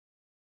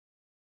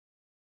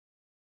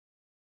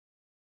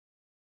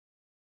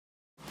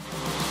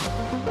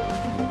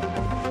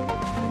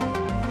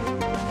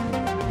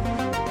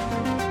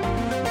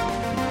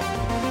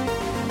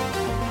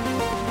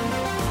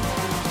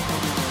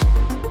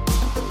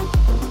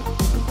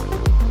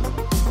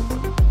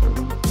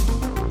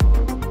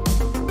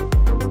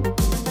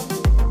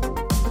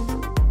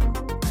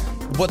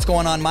What's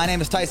going on? My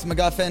name is Tyson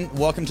McGuffin.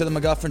 Welcome to the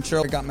McGuffin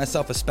Show. I got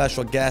myself a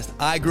special guest.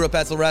 I grew up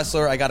as a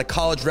wrestler. I got a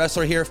college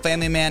wrestler here,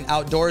 family man,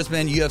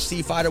 outdoorsman,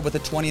 UFC fighter with a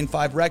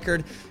 20-5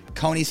 record,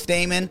 Cody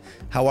Stamann.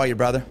 How are you,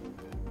 brother?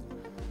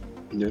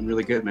 I'm doing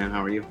really good, man.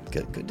 How are you?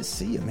 Good to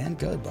see you, man.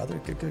 Good, brother.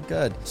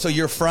 Good. So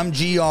you're from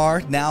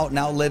GR,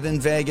 now live in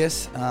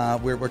Vegas.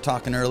 We're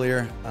talking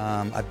earlier.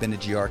 I've been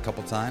to GR a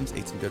couple times,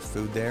 ate some good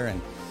food there,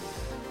 and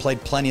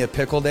played plenty of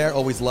pickle there.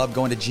 Always loved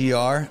going to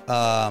GR.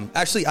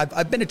 Actually,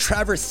 I've been to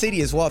Traverse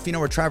City as well, if you know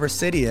where Traverse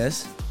City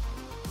is.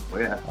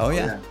 Oh,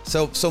 yeah.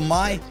 So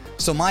my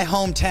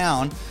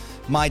hometown,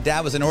 my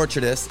dad was an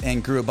orchardist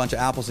and grew a bunch of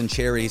apples and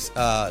cherries.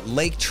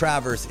 Lake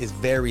Traverse is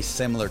very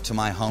similar to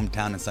my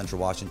hometown in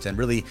Central Washington.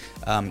 Really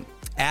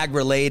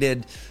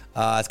ag-related.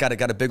 It's got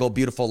a big old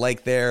beautiful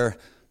lake there.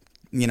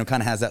 You know,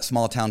 kind of has that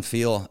small town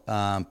feel.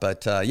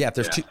 If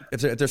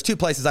there's two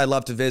places I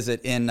love to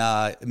visit in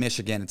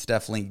Michigan, it's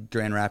definitely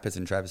Grand Rapids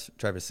and Traverse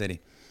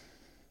City.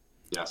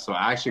 Yeah, so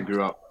I actually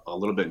grew up a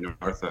little bit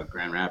north of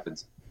Grand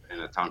Rapids in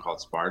a town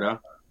called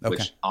Sparta,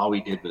 which all we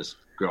did was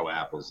grow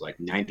apples. Like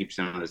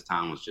 90% of this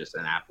town was just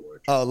an apple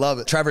orchard. Oh, love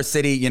it. Traverse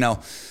City,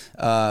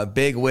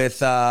 big with,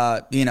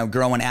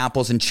 growing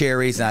apples and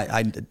cherries.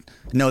 I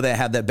know they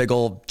have that big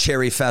old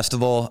cherry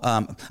festival.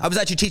 I was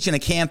actually teaching a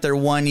camp there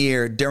one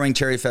year during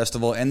Cherry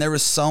Festival, and there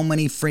was so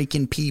many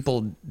freaking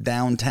people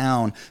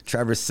downtown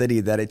Traverse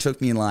City that it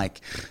took me it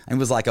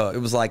was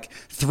like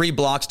 3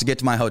 blocks to get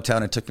to my hotel,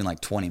 and it took me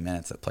like 20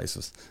 minutes. That place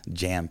was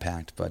jam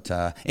packed. But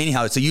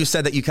anyhow, so you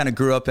said that you kind of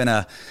grew up in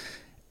a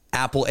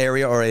apple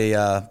area or a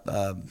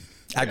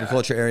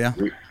agriculture area?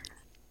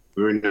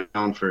 We were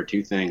known for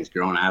 2 things: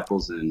 growing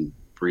apples and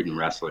breeding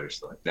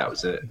wrestlers. Like that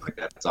was it. Like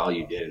that's all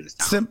you did in this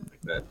town.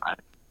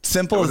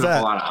 Simple as that. There wasn't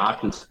a lot of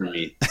options for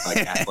me, like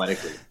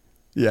athletically.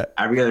 Yeah.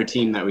 Every other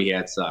team that we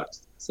had sucked,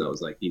 so it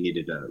was like you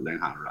needed to learn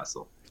how to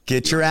wrestle.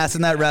 Get your ass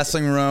in that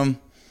wrestling room,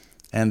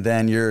 and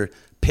then you're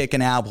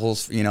picking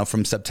apples,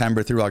 from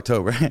September through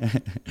October.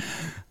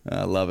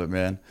 I love it,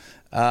 man.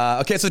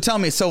 Okay, so tell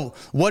me,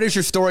 what is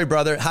your story,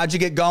 brother? How'd you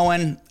get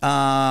going?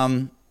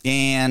 I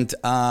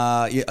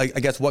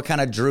guess what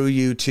kind of drew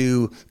you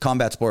to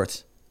combat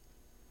sports?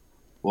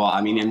 Well,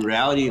 I mean, in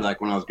reality, like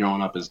when I was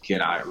growing up as a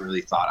kid, I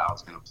really thought I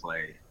was going to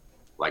play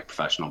like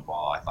professional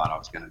ball. I thought I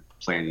was going to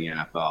play in the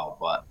NFL,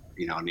 but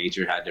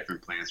nature had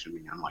different plans for me.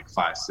 I'm like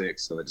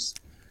 5'6", so it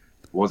just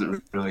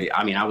wasn't really.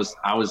 I mean, I was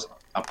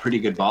a pretty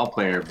good ball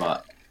player,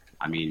 but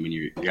I mean, when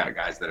you got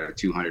guys that are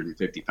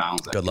 250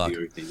 pounds that can do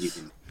everything you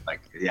can.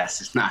 It's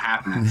just not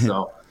happening.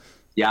 So,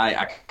 yeah,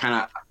 I kind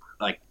of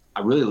I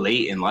really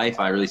late in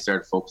life, I really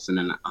started focusing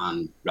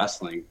on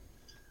wrestling.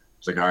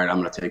 It's like, all right, I'm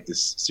going to take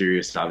this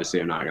serious. Obviously,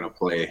 I'm not going to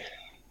play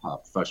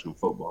professional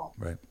football.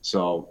 Right.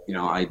 So,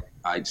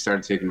 I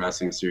started taking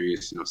wrestling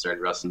serious, started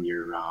wrestling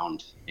year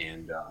round.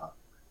 And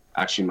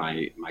actually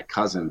my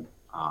cousin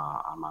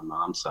on my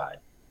mom's side,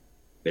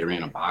 they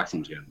ran a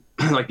boxing gym,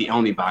 like the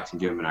only boxing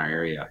gym in our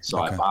area. So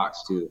I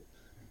boxed too.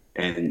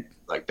 And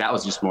that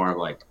was just more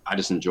of I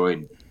just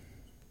enjoyed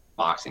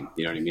boxing.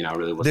 You know what I mean? I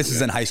really wasn't. This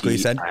is in high school, you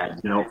said? I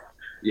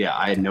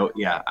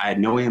had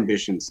no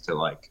ambitions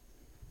to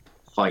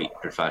fight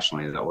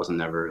professionally. That wasn't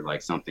never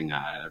something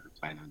that I ever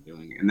planned on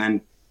doing. And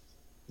then,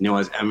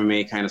 as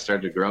MMA kind of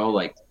started to grow,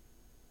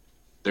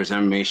 there's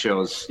MMA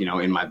shows,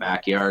 in my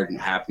backyard and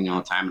happening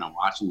all the time. And I'm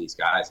watching these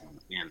guys and I'm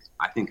like, man,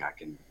 I think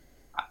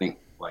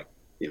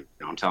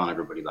I'm telling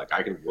everybody,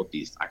 I could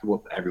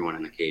whoop everyone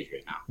in the cage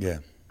right now. Yeah.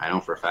 I know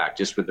for a fact,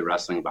 just with the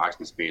wrestling and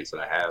boxing experience that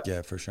I have.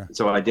 Yeah, for sure.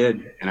 So I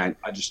did, and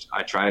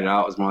I tried it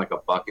out. It was more like a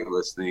bucket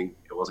list thing.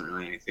 It wasn't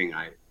really anything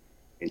I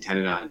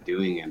intended on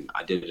doing, and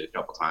I did it a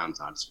couple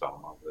times, and I just fell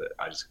in love with it.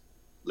 I just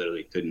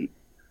literally couldn't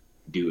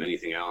do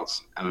anything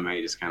else.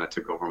 MMA just kind of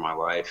took over my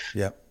life.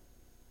 Yep.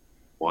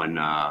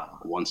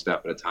 One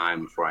step at a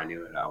time. Before I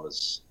knew it, I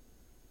was,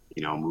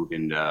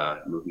 moving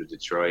to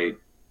Detroit,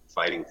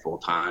 fighting full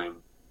time,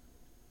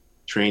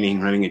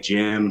 training, running a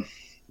gym,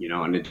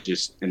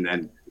 and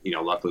then.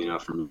 Luckily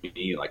enough for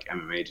me,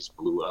 MMA just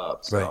blew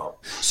up. So.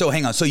 Right. So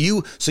hang on. So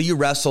you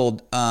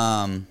wrestled.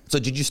 So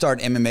did you start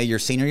MMA your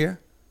senior year?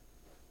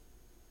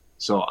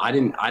 So I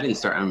didn't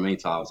start MMA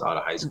until I was out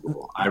of high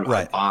school. I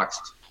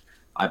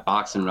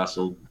boxed and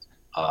wrestled.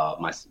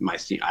 I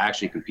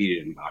actually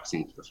competed in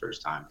boxing for the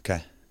first time.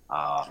 Okay.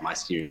 My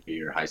senior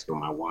year of high school,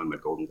 and I won the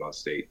Golden Glove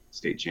state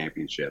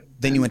championship.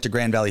 Then you went to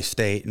Grand Valley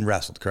State and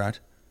wrestled,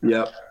 correct?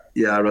 Yep.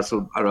 Yeah, I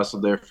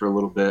wrestled there for a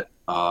little bit.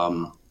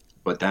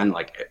 But then,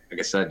 like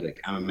I said,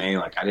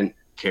 MMA, I didn't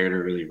care to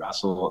really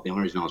wrestle. The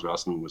only reason I was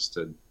wrestling was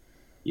to,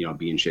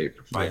 be in shape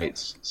for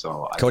fights. Yeah.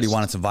 So Cody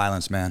wanted some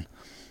violence, man.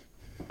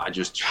 I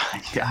just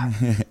tried. Yeah.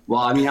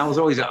 Well, I mean, I was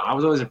always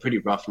a pretty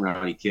rough and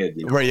rowdy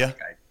kid. Were you?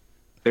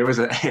 There was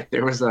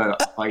a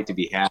fight to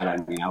be had. I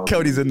mean,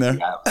 Cody's in there.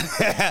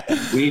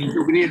 We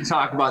need to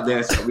talk about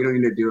this. We don't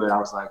need to do it. I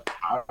was like,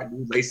 all right,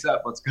 lace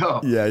up, let's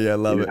go. Yeah,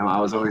 love it. I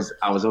was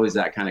always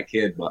that kind of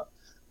kid. But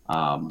do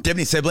you have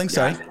any siblings?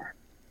 Yeah, sorry.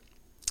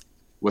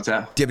 What's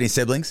that? Do you have any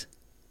siblings?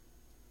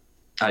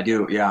 I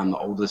do. Yeah, I'm the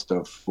oldest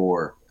of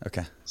 4.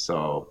 Okay.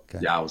 So Okay.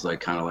 yeah, I was like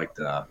kind of like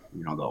the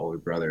the older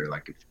brother.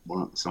 Like if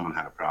someone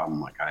had a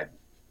problem, like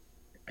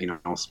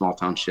small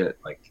town shit.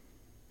 Like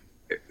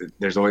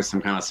there's always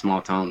some kind of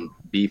small town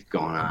beef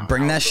going on.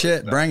 Bring that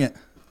shit. Bring it.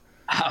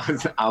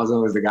 I was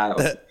always the guy that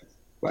was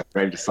like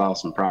ready to solve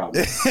some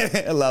problems.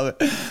 I love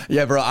it.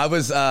 Yeah, bro. I'm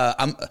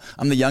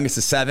the youngest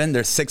of 7.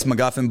 There's 6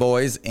 McGuffin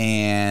boys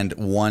and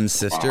 1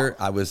 sister.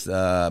 Wow. I was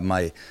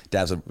my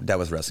dad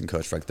was a wrestling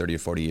coach for like 30 or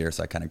 40 years.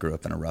 So I kind of grew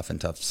up in a rough and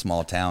tough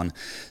small town,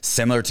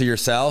 similar to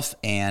yourself.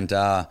 And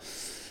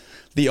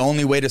the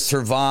only way to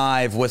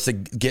survive was to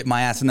get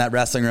my ass in that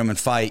wrestling room and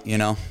fight.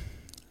 Yeah.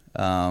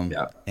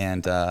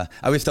 And I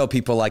always tell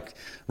people, like,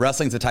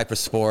 wrestling's the type of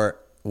sport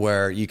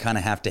where you kind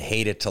of have to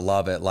hate it to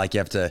love it. Like, you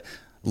have to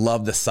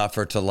love the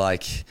suffer to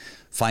like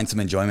find some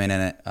enjoyment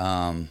in it.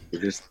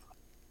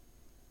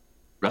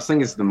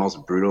 Wrestling is the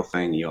most brutal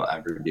thing you'll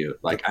ever do.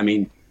 Like, I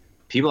mean,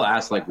 people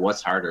ask like,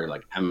 what's harder,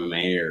 like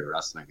MMA or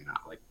wrestling? And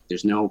like,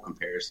 there's no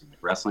comparison. Like,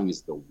 wrestling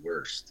is the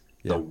worst.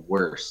 Yeah. The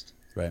worst.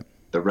 Right.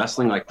 The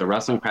wrestling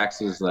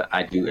practices that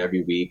I do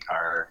every week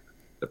are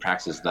the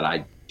practices that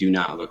I do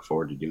not look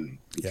forward to doing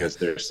because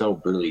they're so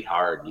brutally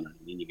hard.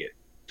 You get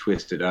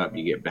twisted up,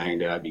 you get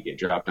banged up, you get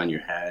dropped on your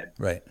head.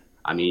 Right.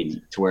 I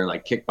mean, to where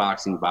like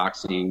kickboxing,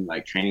 boxing,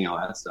 like training, all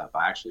that stuff,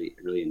 I actually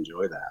really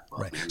enjoy that. But,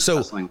 right. Man, So,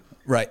 wrestling,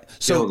 right.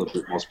 So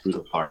the most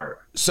brutal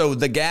part. So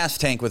the gas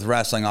tank with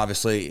wrestling,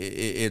 obviously,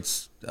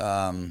 it's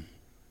does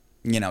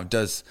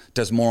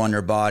more on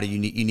your body. You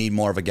need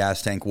more of a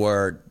gas tank.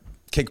 Where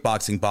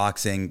kickboxing,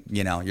 boxing,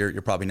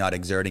 you're probably not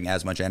exerting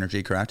as much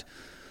energy, correct?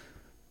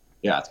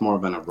 Yeah, it's more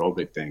of an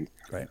aerobic thing.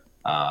 Right.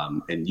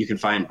 And you can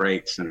find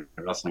breaks in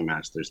a wrestling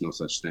match. There's no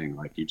such thing.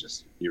 Like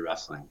you're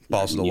wrestling.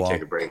 Balls to the wall. You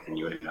take a break and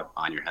you end up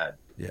on your head.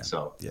 Yeah.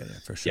 So yeah,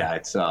 for sure. Yeah,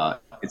 it's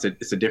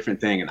a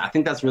different thing. And I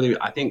think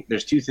I think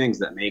there's 2 things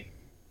that make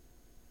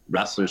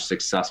wrestlers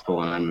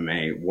successful in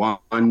MMA.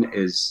 One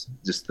is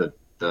just the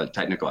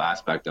technical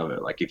aspect of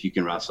it. Like if you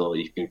can wrestle,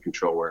 you can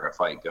control where a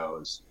fight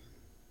goes.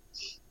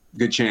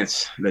 Good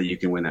chance that you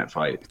can win that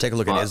fight. Take a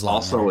look at Islam.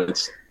 Also,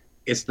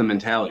 it's the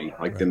mentality,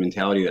 like the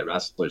mentality that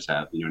wrestlers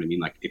have. You know what I mean?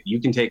 Like if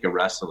you can take a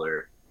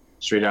wrestler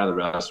straight out of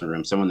the wrestling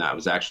room, someone that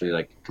was actually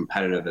like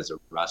competitive as a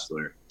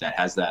wrestler, that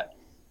has that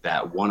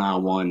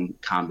one-on-one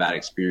combat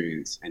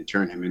experience, and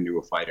turn him into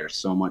a fighter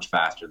so much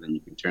faster than you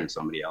can turn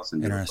somebody else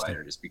into a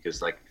fighter, just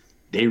because like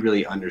they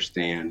really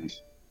understand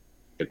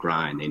the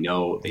grind. They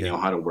know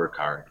how to work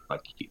hard.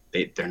 Like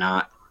they're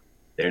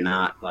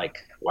not like,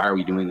 why are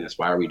we doing this?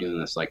 Why are we doing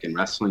this? Like in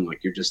wrestling,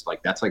 like you're just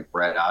like, that's like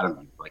bred out of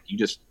you. Like you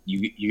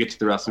get to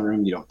the wrestling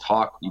room, you don't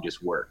talk, you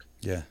just work.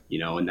 Yeah.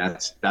 And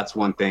that's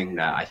one thing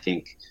that I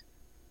think,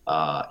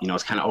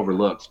 it's kind of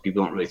overlooked.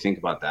 People don't really think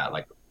about that.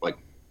 Like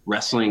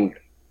wrestling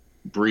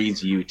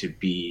breeds you to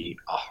be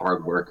a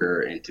hard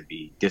worker and to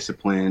be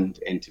disciplined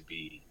and to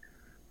be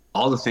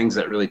all the things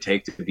that really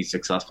take to be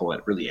successful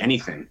at really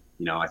anything.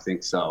 I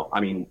think so. I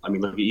mean,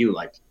 look at you,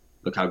 like,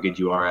 look how good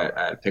you are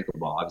at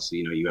pickleball. Obviously,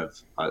 you have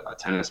a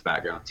tennis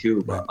background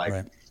too, but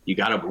you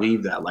got to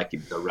believe that like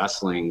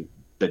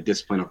the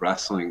discipline of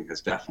wrestling has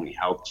definitely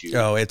helped you.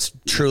 Oh, it's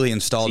truly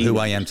installed who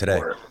I am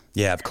today.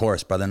 Yeah, of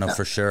course, brother. No,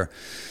 for sure.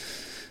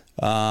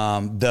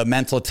 The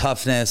mental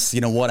toughness,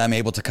 what I'm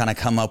able to kind of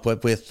come up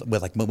with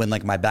like when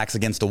like my back's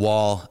against a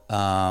wall,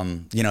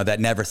 that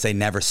never say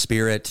never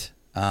spirit.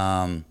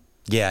 I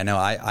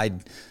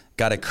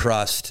got a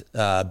crust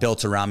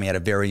built around me at a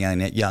very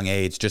young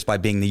age, just by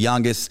being the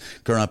youngest,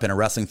 growing up in a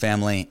wrestling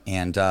family.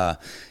 And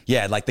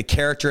like the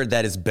character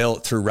that is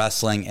built through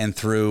wrestling and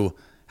through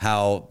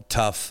how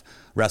tough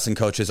wrestling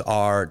coaches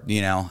are,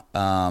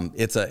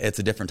 it's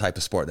a different type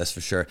of sport, that's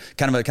for sure.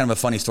 Kind of a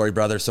funny story,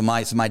 brother. So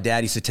my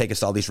dad used to take us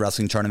to all these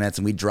wrestling tournaments,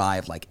 and we'd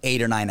drive like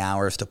 8 or 9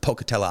 hours to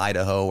Pocatello,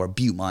 Idaho, or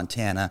Butte,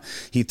 Montana.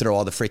 He'd throw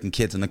all the freaking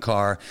kids in the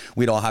car.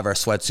 We'd all have our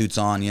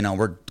sweatsuits on,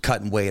 we're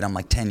cutting weight. I'm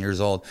like 10 years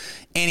old.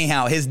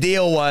 Anyhow, his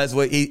deal was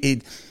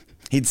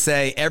he'd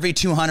say every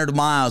 200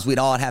 miles, we'd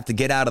all have to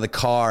get out of the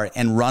car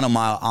and run a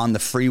mile on the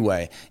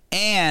freeway.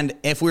 And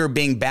if we were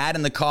being bad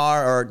in the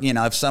car, or,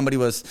 if somebody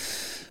was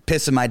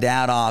pissing my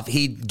dad off,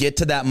 he'd get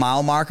to that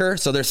mile marker.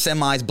 So there's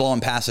semis blowing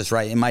past us,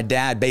 right? And my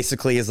dad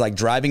basically is like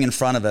driving in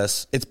front of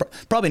us. It's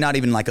probably not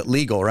even like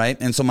legal, right?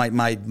 And so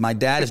my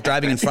dad is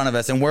driving in front of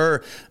us, and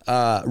we're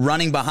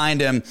running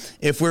behind him.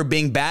 If we're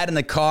being bad in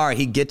the car,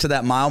 he'd get to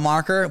that mile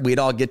marker. We'd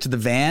all get to the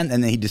van,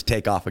 and then he'd just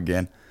take off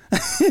again.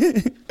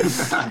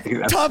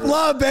 Tough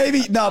love,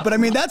 baby. No, but I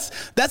mean, that's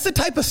the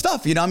type of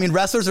stuff,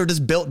 wrestlers are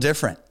just built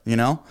different,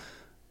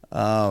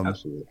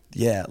 Absolutely.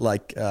 Yeah,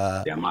 like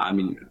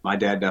my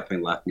dad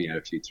definitely left me at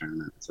a few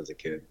tournaments as a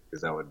kid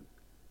because I'm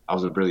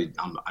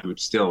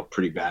still a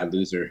pretty bad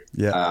loser.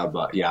 Yeah.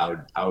 But yeah,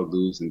 I would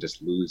lose and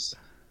just lose.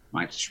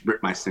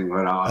 Rip my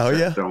singlet off. Oh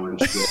yeah. Throwing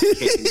shit,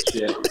 kicking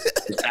shit,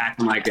 just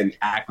acting like an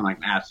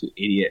absolute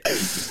idiot. And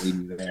just leave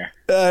me there.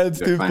 That's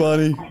too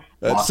funny.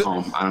 Walk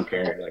home. I don't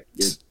care. Like,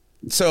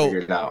 figure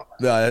it out.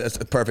 That's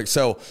perfect.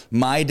 So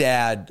my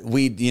dad,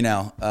 we'd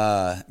go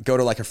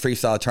to like a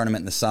freestyle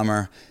tournament in the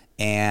summer,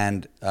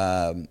 and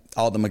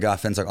all the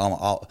McGuffins, like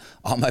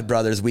all my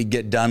brothers, we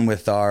get done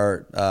with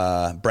our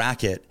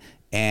bracket,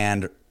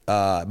 and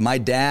my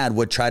dad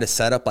would try to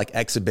set up like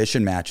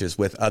exhibition matches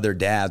with other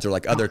dads or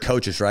like other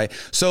coaches, right?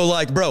 So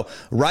like, bro,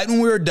 right when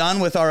we were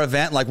done with our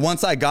event, like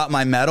once I got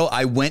my medal,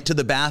 I went to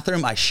the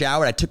bathroom, I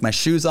showered, I took my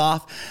shoes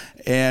off,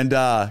 and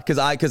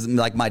cause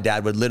like my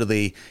dad would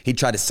literally, he'd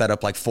try to set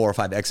up like 4 or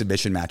 5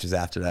 exhibition matches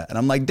after that. And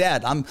I'm like,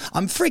 Dad, I'm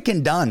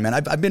freaking done, man.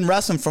 I've been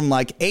wrestling from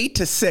like 8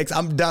 to 6.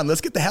 I'm done. Let's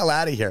get the hell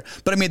out of here.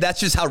 But I mean, that's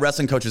just how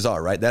wrestling coaches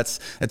are, right? It's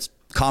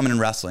common in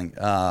wrestling.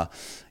 One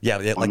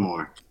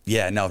more.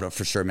 Yeah, no,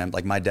 for sure, man.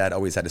 Like my dad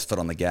always had his foot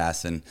on the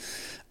gas, and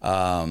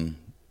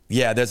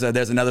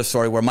there's another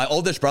story where my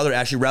oldest brother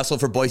actually wrestled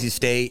for Boise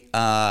State.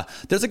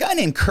 There's a guy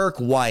named Kirk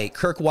White.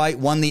 Kirk White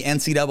won the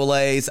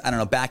NCAAs, I don't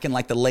know, back in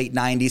like the late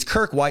 90s.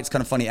 Kirk White's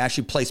kind of funny. He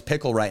actually plays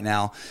pickle right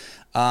now.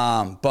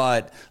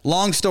 But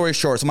long story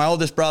short, so my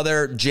oldest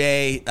brother,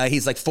 Jay,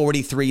 he's like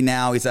 43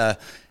 now. He's a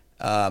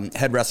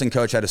head wrestling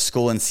coach at a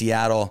school in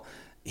Seattle.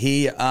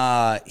 He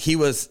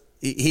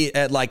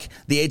at like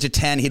the age of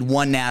 10, he'd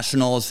won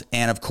nationals,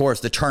 and of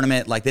course the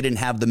tournament, like they didn't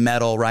have the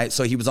medal, right?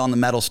 So he was on the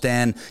medal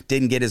stand,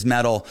 didn't get his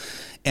medal.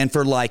 And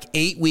for like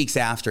 8 weeks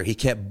after, he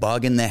kept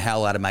bugging the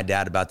hell out of my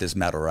dad about this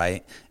medal,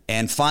 right?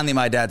 And finally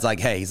my dad's like,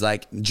 hey, he's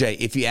like, Jay,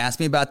 if you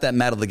ask me about that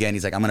medal again,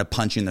 he's like, I'm going to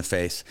punch you in the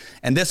face.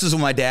 And this is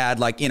when my dad,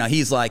 like, you know,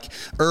 he's like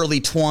early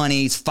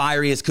 20s,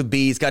 fiery as could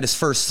be. He's got his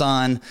first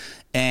son.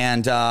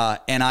 And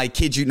I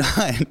kid you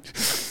not,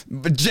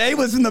 but Jay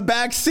was in the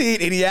back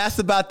seat and he asked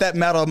about that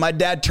medal. My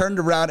dad turned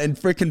around and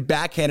freaking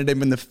backhanded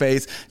him in the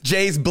face.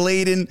 Jay's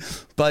bleeding,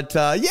 but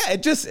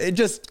it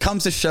just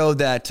comes to show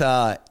that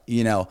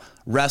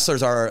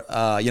wrestlers are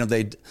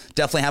they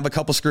definitely have a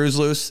couple screws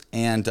loose,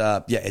 and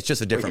it's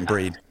just a different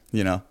breed,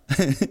 you know.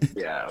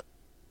 Yeah.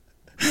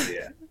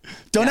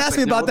 Don't ask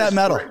me about that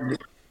medal.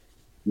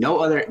 No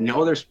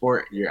other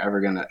sport you're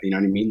ever gonna, you know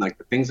what I mean? Like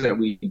the things that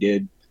we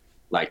did,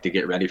 like to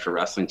get ready for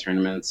wrestling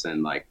tournaments,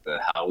 and like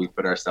how we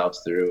put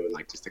ourselves through, and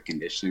like just the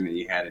conditioning that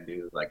you had to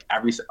do, like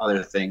every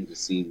other thing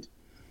just seemed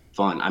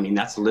fun. I mean,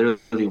 that's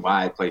literally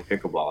why I play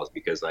pickleball, is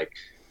because like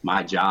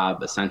my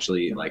job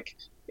essentially like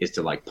is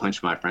to like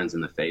punch my friends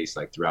in the face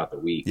like throughout the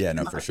week. Yeah,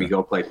 no, like, for sure. We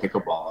go play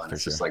pickleball, and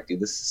it's just like,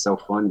 dude, this is so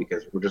fun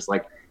because we're just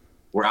like,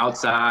 we're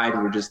outside,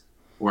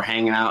 we're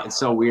hanging out. It's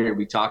so weird.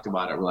 We talked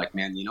about it. We're like,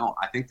 man,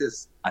 I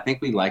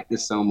think we like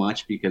this so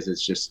much because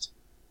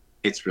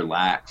it's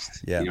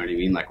relaxed. Yeah. You know what I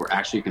mean? Like we're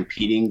actually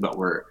competing, but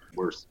we're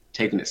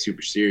taking it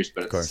super serious.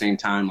 But at the same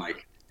time,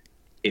 like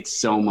it's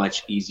so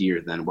much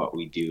easier than what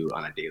we do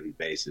on a daily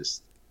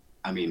basis.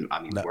 I mean,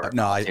 we're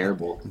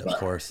terrible. Of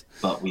course.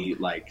 But we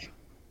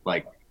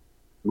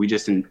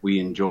we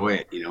enjoy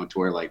it, to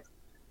where like,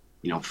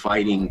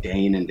 fighting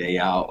day in and day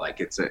out, like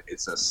it's a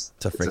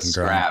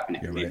scrap, and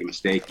if you make a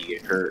mistake, you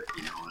get hurt,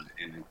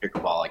 and in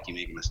pickleball, like you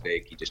make a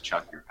mistake, you just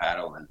chuck your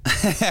paddle and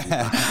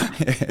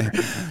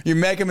you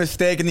make a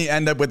mistake and you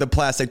end up with a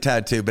plastic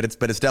tattoo, but it's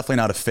definitely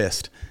not a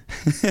fist.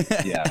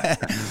 Yeah.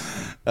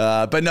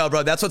 But no,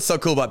 bro, that's what's so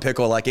cool about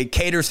pickle. Like it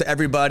caters to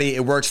everybody.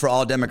 It works for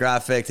all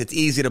demographics. It's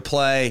easy to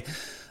play.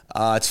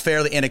 It's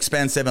fairly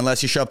inexpensive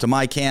unless you show up to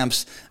my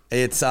camps.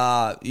 It's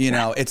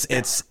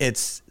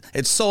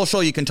it's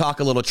social. You can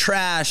talk a little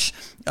trash.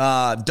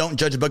 Don't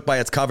judge a book by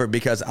its cover,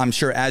 because I'm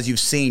sure, as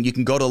you've seen, you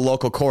can go to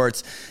local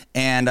courts,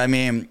 and I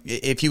mean,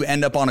 if you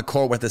end up on a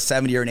court with a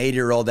 70 or an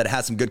 80-year-old that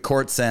has some good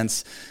court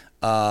sense,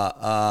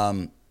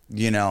 it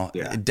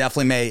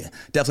definitely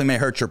may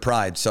hurt your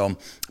pride. So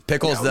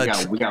pickles.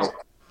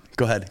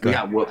 Go ahead. We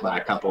got whooped by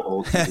a couple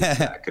old dudes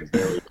that could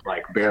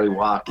barely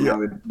walk.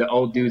 The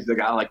old dudes that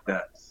got like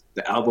the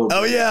elbow.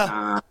 Oh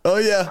yeah.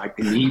 Like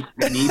the knee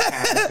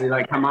pads. They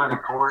like come on the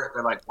court.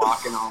 They're like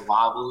walking all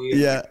wobbly.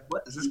 Yeah. Like,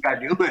 what is this guy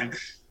doing?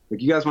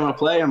 Like, you guys want to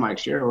play? I'm like,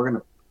 sure.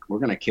 We're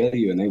gonna kill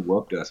you. And they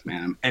whooped us,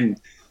 man. And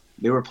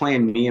they were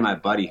playing me and my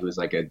buddy, who was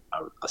like a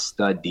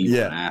stud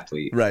D1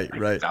 athlete. Right.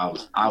 I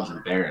was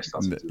embarrassed. I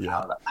was like,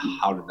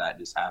 how did that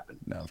just happen?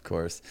 No, of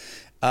course.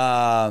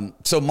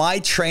 So my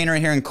trainer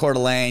here in Coeur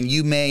d'Alene,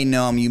 you may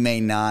know him, you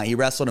may not. He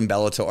wrestled in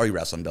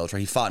Bellator,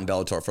 He fought in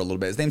Bellator for a little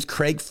bit. His name's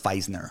Craig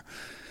Feisner,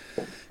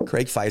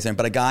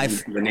 but a guy.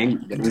 The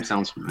name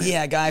sounds familiar.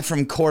 Yeah, a guy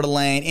from Coeur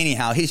d'Alene.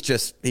 Anyhow,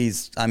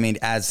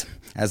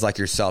 as like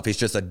yourself, he's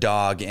just a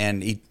dog,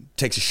 and he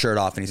takes his shirt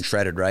off and he's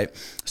shredded, right?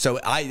 So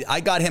I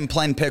got him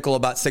playing pickle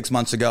about 6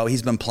 months ago.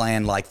 He's been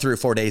playing like 3 or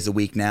 4 days a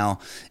week now,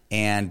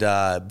 and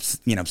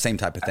same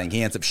type of thing.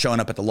 He ends up showing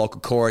up at the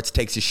local courts,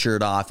 takes his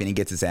shirt off, and he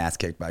gets his ass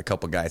kicked by a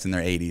couple guys in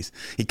their 80s.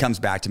 He comes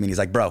back to me and he's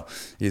like, bro,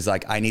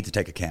 I need to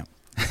take a camp.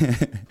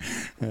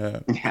 Yeah,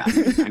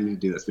 I need to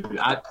do this.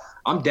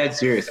 I'm dead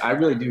serious. I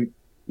really do.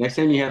 Next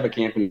time you have a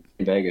camp in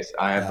Vegas,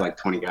 I have like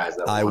 20 guys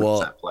that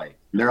want to play.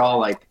 They're all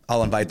like,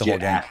 I'll invite the whole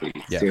gang.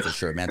 Athletes, yeah, too. for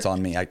sure, man. It's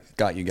on me. I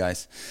got you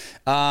guys.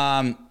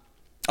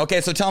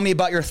 Okay, so tell me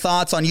about your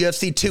thoughts on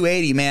UFC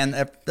 280, man.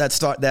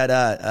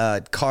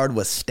 That card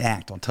was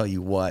stacked. I'll tell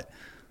you what.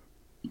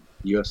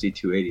 UFC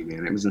 280,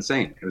 man. It was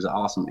insane. It was an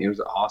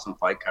awesome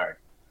fight card.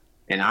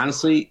 And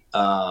honestly,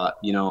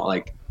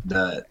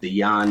 the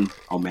Jan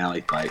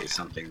O'Malley fight is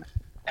something that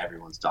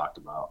everyone's talked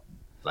about.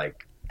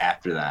 Like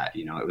after that,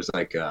 you know, it was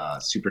like a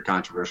super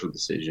controversial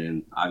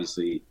decision.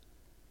 Obviously,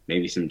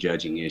 maybe some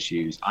judging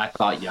issues. I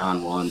thought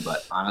Jan won,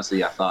 but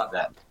honestly, I thought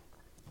that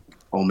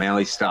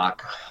O'Malley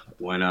stock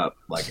went up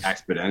like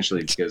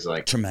exponentially because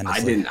like I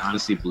didn't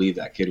honestly believe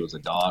that kid was a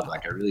dog.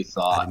 Like I really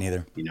thought, I didn't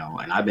either. You know,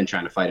 and I've been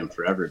trying to fight him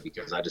forever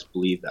because I just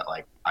believed that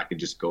like I could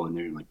just go in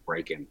there and like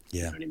break him. Yeah.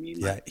 You know what I mean?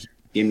 Yeah. Like,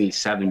 give me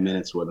 7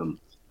 minutes with him,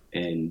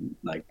 and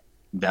like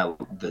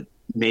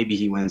maybe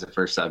he wins the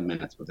first 7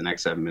 minutes, but the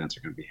next 7 minutes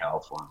are going to be hell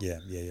for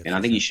him. Yeah. And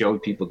I think he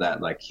showed people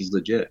that like he's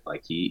legit.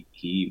 Like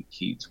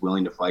he's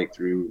willing to fight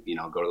through, you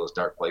know, go to those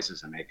dark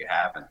places and make it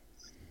happen.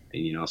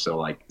 And, you know, so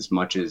like as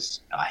much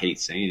as I hate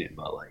saying it,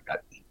 but like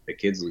the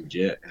kid's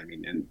legit. I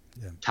mean, and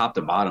top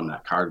to bottom,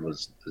 that card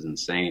was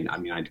insane. I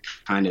mean, I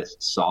kind of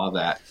saw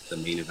that the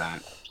main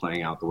event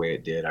playing out the way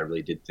it did. I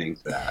really did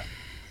think that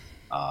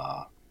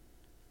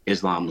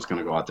Islam was going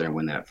to go out there and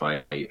win that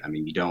fight. I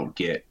mean, you don't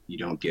get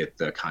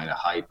the kind of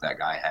hype that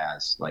guy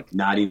has. Like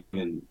not even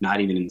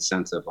in the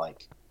sense of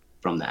like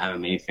from the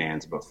MMA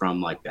fans, but from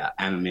like the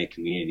MMA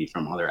community,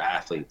 from other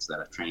athletes that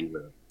I've trained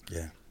with.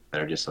 Yeah. That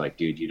are just like,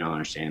 dude, you don't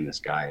understand this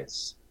guy.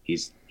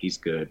 He's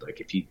good.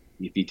 Like if he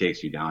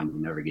takes you down, you're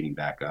never getting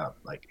back up.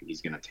 Like he's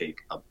gonna take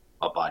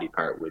a body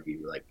part with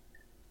you. Like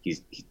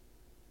he's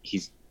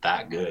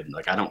that good.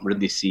 Like I don't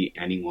really see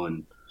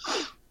anyone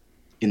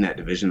in that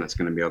division that's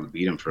gonna be able to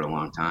beat him for a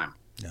long time.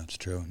 Yeah, it's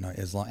true. No,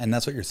 Islam, and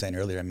that's what you're saying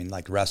earlier. I mean,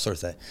 like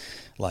wrestlers that,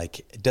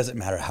 like, it doesn't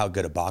matter how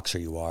good a boxer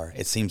you are.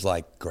 It seems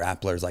like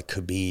grapplers like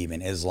Khabib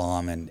and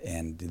Islam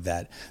and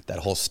that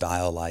whole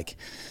style, like.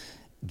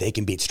 They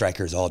can beat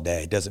strikers all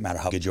day. It doesn't matter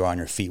how good you are on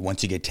your feet.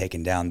 Once you get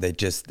taken down, they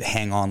just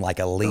hang on like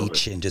a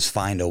leech and just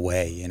find a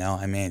way, you know?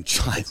 I mean,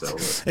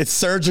 it's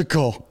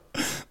surgical.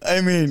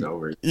 I mean, it's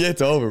over. Yeah,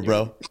 it's over,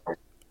 bro.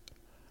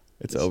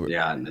 It's over.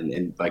 Yeah,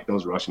 and like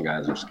those Russian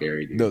guys are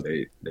scary,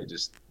 dude. They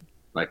just,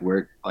 like,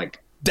 we're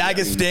like...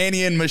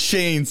 Dagestanian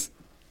machines.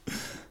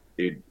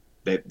 Dude,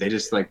 they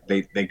just, like,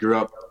 they grew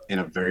up in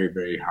a very,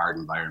 very hard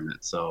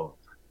environment. So,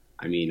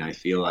 I mean, I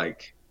feel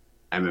like...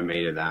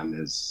 MMA to them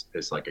is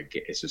like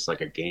it's just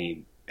like a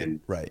game, and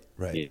right,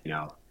 you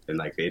know, and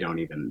like they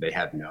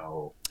have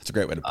no. It's a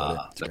great way to put it.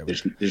 Like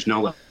there's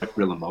no like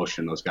real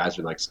emotion. Those guys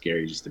are like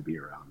scary just to be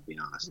around. Being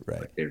honest,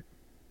 right? Like they're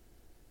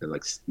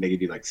like they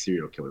could be like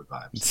serial killer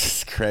vibes.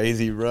 It's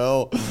crazy,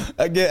 bro.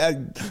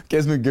 It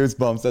gives me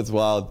goosebumps. That's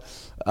wild.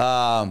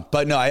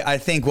 But no, I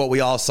think what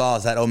we all saw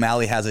is that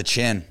O'Malley has a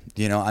chin.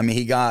 You know, I mean,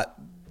 he got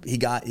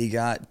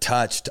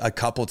touched a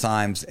couple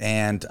times,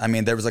 and I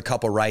mean there was a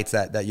couple rights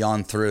that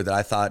Jan threw that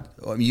I thought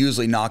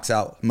usually knocks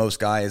out most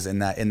guys in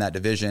that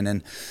division,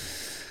 and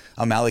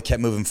O'Malley kept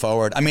moving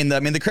forward. I mean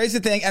the crazy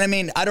thing, and I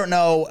mean I don't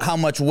know how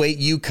much weight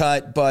you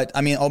cut, but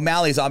I mean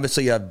O'Malley's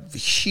obviously a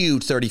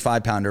huge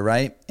 35-pounder,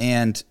 right?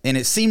 And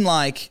it seemed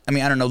like, I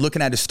mean I don't know,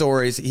 looking at his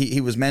stories,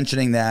 he was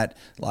mentioning that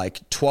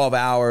like 12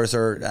 hours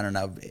or I don't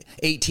know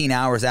 18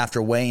 hours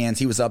after weigh-ins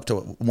he was up to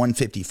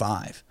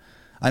 155.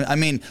 I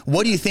mean,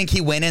 what do you think he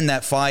went in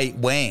that fight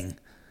weighing?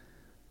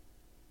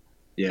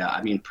 Yeah,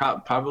 I mean,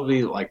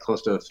 probably like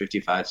close to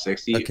 55,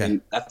 60. Okay.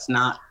 And that's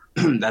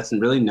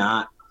really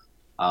not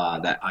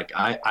that, like,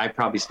 I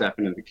probably step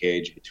into the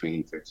cage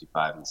between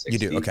 55 and 60.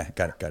 You do? Okay,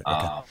 got it.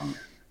 Okay.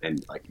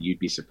 And like, you'd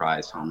be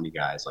surprised how many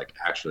guys are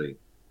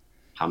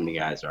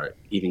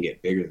even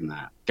get bigger than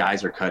that.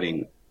 Guys are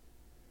cutting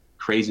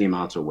crazy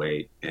amounts of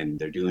weight, and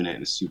they're doing it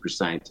in a super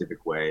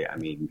scientific way. I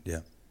mean, yeah.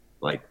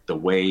 Like the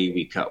way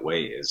we cut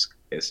weight is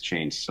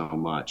changed so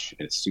much.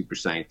 It's super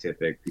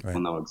scientific. People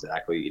know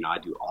exactly, you know, I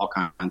do all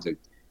kinds of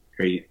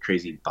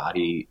crazy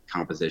body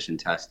composition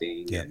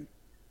testing. Yeah. And,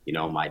 you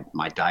know,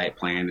 my diet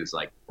plan is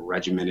like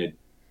regimented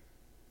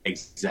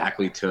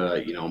exactly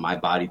to, you know, my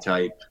body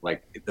type.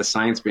 Like the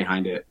science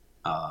behind it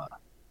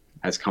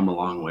has come a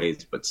long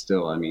ways, but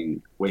still, I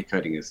mean, weight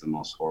cutting is the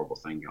most horrible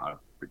thing you'll ever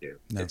do.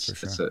 No, for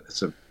sure.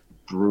 It's a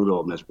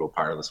brutal, miserable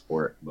part of the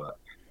sport, but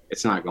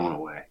it's not going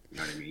away. You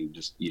know what I mean?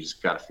 You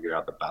just got to figure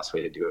out the best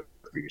way to do it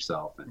for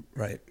yourself and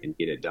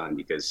get it done,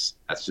 because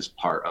that's just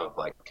part of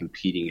like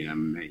competing in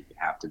MMA. You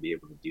have to be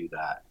able to do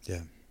that.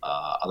 Yeah.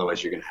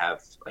 Otherwise, you're going to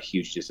have a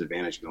huge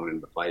disadvantage going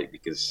into the fight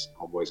because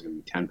homeboy's going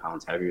to be 10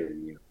 pounds heavier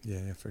than you.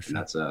 Yeah, for sure. And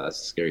that's a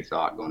scary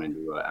thought going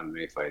into an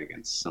MMA fight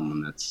against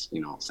someone that's, you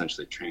know,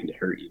 essentially trained to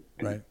hurt you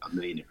in a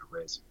million different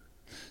ways.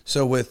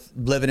 So with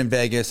living in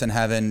Vegas and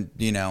having,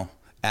 you know,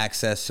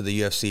 access to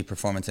the UFC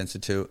Performance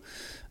Institute,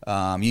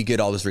 you get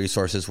all those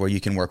resources where you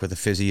can work with a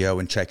physio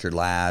and check your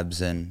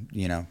labs and,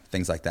 you know,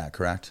 things like that,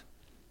 correct?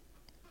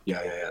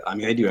 Yeah. I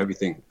mean, I do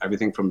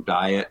everything from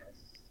diet,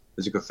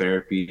 physical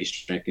therapy,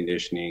 strength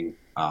conditioning.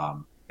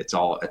 It's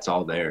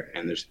all there.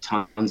 And there's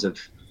tons of,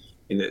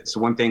 and it's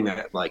one thing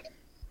that, like,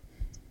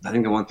 I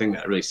think the one thing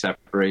that really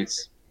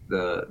separates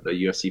the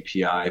UFC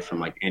PI from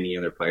like any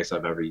other place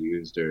I've ever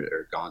used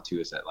or gone to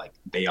is that like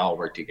they all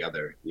work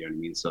together. You know what I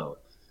mean? So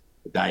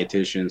the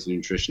dietitians, the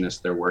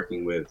nutritionists, they're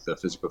working with the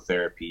physical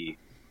therapy,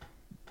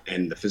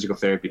 and the physical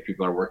therapy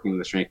people are working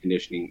with the strength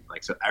conditioning.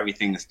 Like, so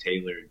everything is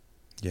tailored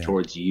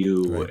towards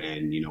you,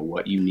 and, you know,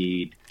 what you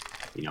need,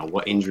 you know,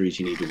 what injuries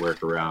you need to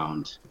work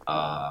around.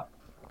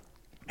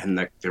 And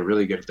they're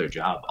really good at their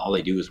job. All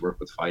they do is work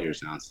with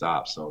fighters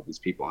nonstop. So these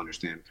people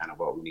understand kind of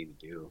what we need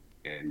to do.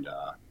 And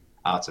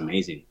it's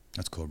amazing.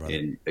 That's cool, brother.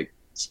 And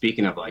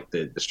speaking of like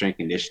the strength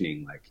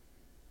conditioning, like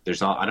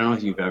I don't know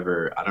if you've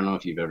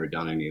ever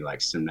done any like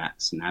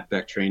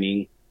snapback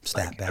training.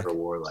 Snapback. Ever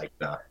wore like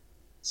the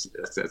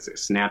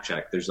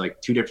Snapchat. There's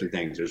like two different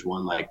things. There's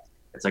one like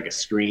it's like a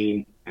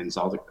screen, and it's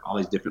all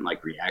these different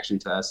like reaction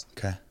tests.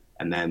 Okay.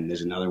 And then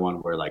there's another one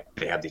where like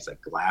they have these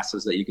like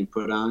glasses that you can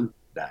put on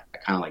that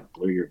kind of like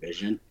blur your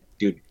vision,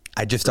 dude.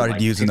 I just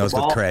started using those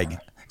with Craig.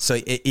 So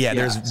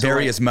there's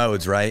various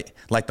modes, right?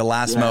 Like the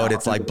last mode,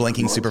 it's like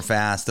blinking super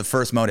fast. The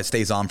first mode, it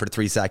stays on for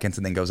 3 seconds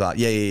and then goes off.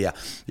 Yeah.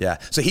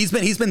 So he's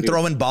been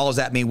throwing balls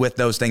at me with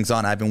those things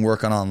on. I've been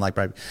working on like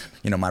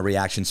my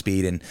reaction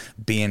speed and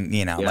being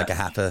like a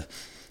half a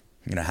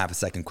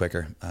second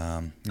quicker.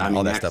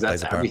 All that stuff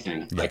plays a part.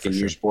 Everything. Like in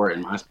your sport,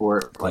 in my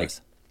sport, like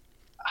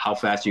how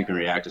fast you can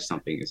react to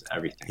something is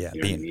everything. Yeah,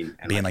 you know what I mean?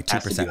 And being like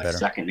 2% better.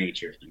 Second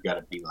nature. You got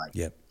to be like.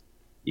 Yep.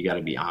 You got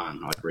to be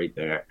on like right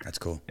there. That's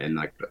cool. And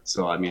like,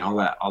 so I mean,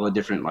 all the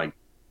different like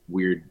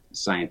weird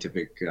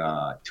scientific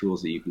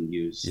tools that you can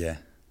use. Yeah.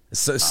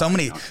 So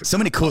many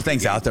cool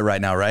things out there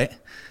right now, right?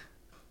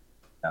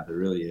 Yeah, there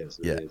really is.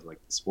 There really is. Like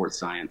the sports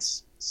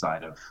science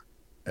side of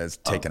it's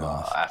taken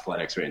off.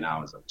 Athletics right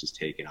now is like just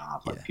taking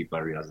off. Like people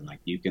are realizing like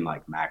you can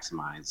like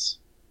maximize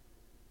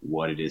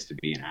what it is to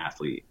be an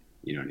athlete.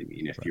 You know what I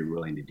mean? If you're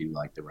willing to do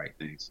like the right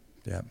things.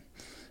 Yeah.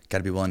 Got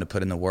to be willing to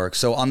put in the work.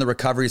 So on the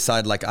recovery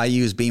side, like I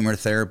use Beamer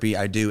therapy.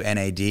 I do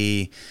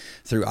NAD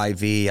through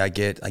IV. I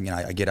get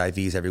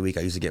IVs every week.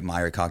 I usually get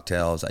Meyer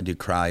cocktails. I do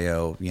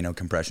cryo,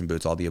 compression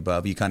boots, all the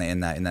above. You kind of in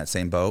that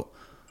same boat?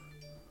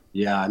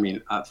 Yeah. I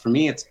mean, for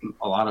me, it's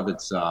a lot of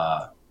it's,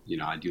 I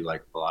do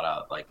like a lot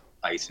of like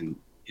ice and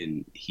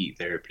heat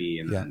therapy.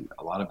 And then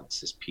a lot of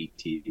it's just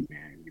PT,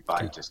 man. Your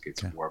body just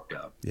gets warped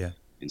up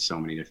in so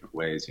many different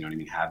ways. You know what I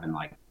mean? Having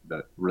like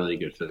the really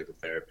good physical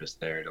therapist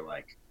there to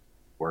like,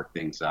 work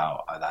things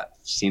out, that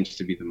seems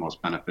to be the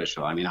most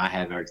beneficial. I mean, I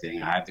have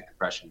everything. I have the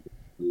compression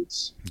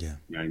boots. Yeah. You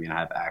know what I mean? I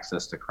have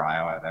access to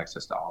cryo. I have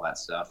access to all that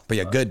stuff.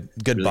 But good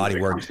really body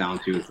work. What it comes down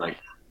to is like,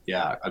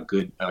 a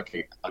good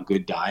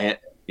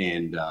diet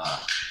and,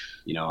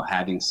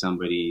 having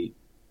somebody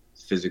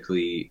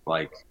physically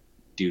like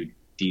do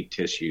deep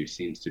tissue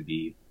seems to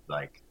be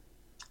like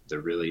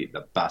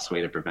the best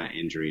way to prevent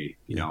injury,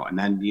 and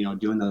then,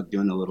 doing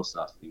the little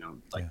stuff,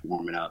 like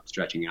warming up,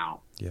 stretching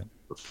out. Yeah.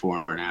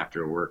 Before and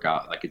after a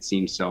workout. Like it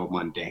seems so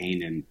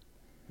mundane and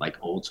like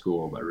old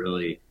school, but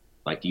really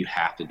like you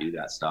have to do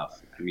that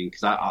stuff. I mean,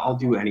 because I'll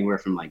do anywhere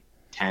from like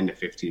 10 to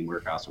 15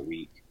 workouts a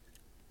week,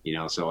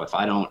 so if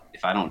I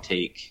don't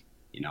take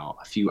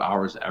a few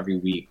hours every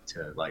week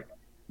to like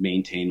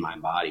maintain my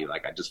body,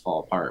 like I just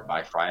fall apart.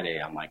 By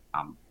Friday I'm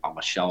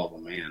a shell of a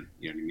man.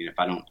 You know what I mean? If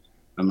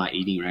I'm not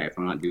eating right, if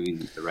I'm not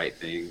doing the right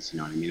things,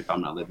 if I'm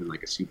not living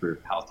like a super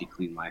healthy,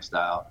 clean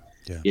lifestyle,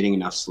 getting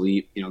enough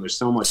sleep, there's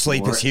so much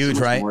sleep more, is huge, so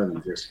much right? More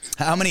than just,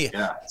 how many?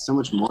 Yeah, so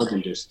much more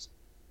than just.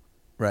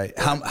 Right.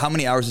 How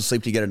many hours of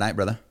sleep do you get a night,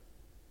 brother?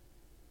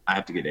 I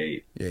have to get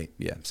 8.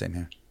 Yeah, same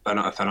here.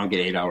 If I don't get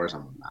 8 hours,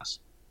 I'm a mess.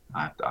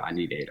 I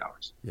need 8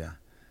 hours. Yeah,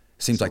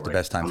 seems like the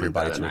best time for your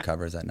body to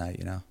recover is at night.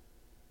 Yeah,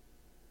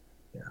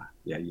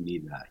 you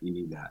need that.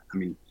 I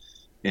mean,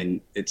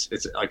 and it's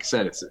like I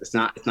said, it's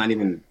not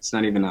even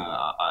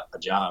a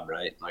job,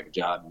 right? Like a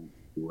job,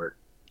 you work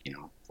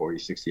 40,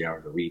 60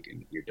 hours a week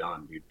and you're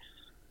done, dude.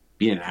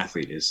 Being an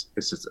athlete it's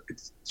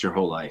your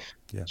whole life.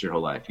 Yeah. It's your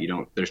whole life.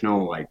 There's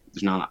not an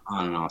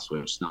on and off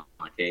switch. It's not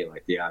like, hey,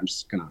 like, yeah, I'm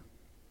just gonna,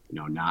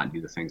 not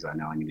do the things I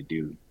know I need to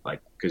do.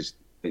 Like, cause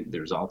the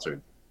results are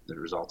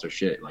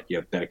shit. Like you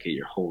have to dedicate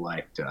your whole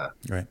life to,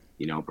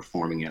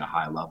 performing at a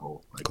high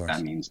level. Like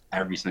that means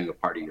every single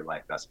part of your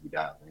life has to be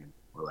dialed in,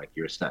 or like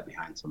you're a step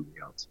behind somebody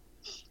else.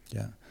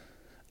 Yeah.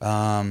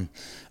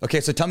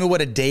 Okay, so tell me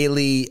what a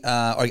daily,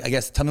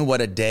 tell me what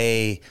a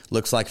day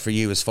looks like for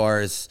you as far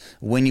as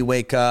when you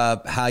wake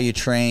up, how you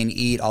train,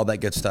 eat, all that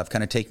good stuff.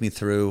 Kind of take me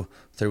through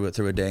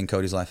a day in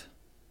Cody's life.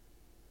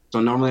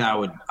 So normally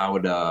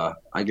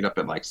I get up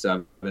at like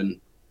 7.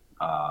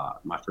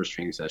 My first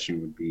training session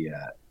would be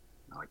at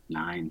like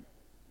 9.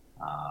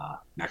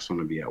 Next one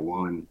would be at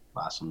 1.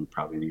 Last one would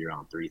probably be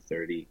around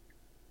 3:30.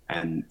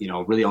 And,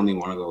 really only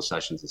one of those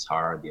sessions is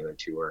hard. The other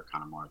 2 are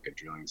kind of more like a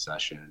drilling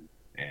session.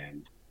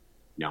 And,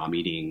 I'm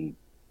eating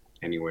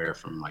anywhere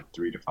from like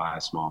 3 to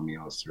 5 small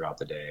meals throughout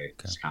the day,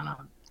 just kind of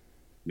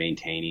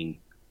maintaining.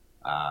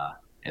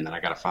 And then I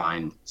got to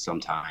find some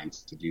time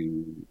to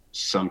do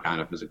some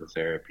kind of physical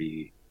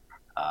therapy,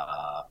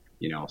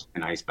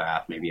 an ice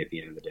bath, maybe at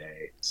the end of the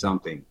day,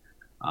 something,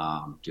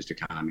 just to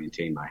kind of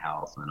maintain my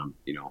health. And I'm,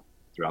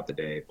 throughout the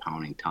day,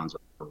 pounding tons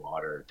of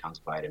water, tons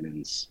of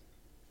vitamins.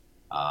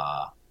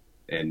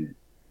 And,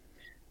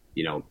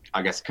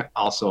 I guess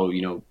also,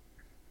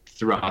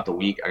 throughout the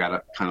week, I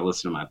gotta kind of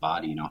listen to my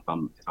body. If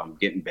I'm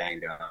getting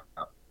banged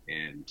up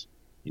and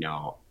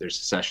there's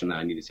a session that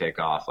I need to take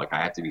off. Like,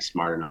 I have to be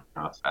smart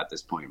enough at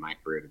this point in my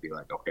career to be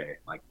like, okay,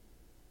 like,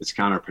 it's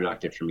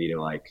counterproductive for me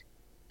to like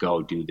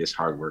go do this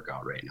hard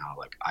workout right now.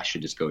 Like, I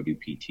should just go do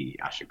PT.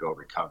 I should go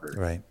recover.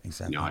 Right.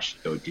 Exactly. I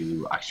should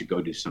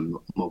go do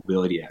some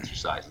mobility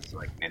exercises.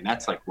 Like, and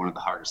that's like one of the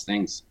hardest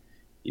things,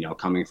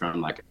 coming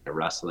from like a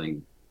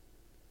wrestling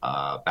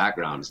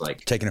background, is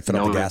like taking a foot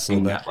off the gas a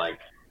little bit. That, like,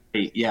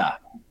 hey, yeah,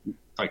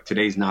 like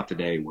today's not the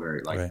day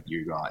where like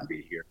you go out and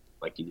be here.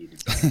 Like, you need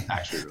to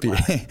actually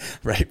relax.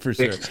 Right, for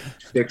sure.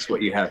 Fix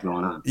what you have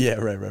going on. Yeah,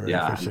 right.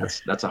 Yeah, for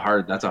sure. That's a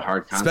hard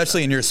concept.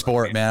 Especially in your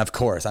sport, man. Of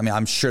course. I mean,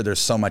 I'm sure there's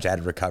so much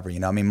added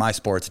recovery. I mean, my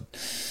sport's,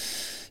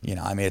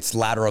 it's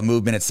lateral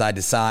movement, it's side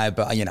to side,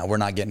 but we're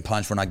not getting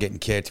punched, we're not getting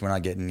kicked, we're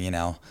not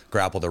getting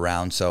grappled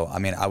around. So I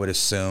mean, I would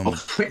assume.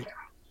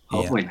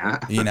 Hopefully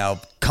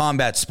not.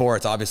 Combat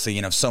sports,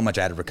 obviously, so much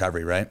added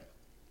recovery, right?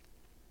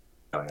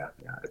 Oh yeah.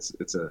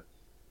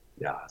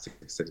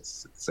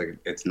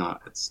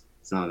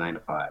 It's not a 9 to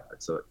 5.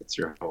 It's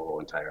your whole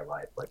entire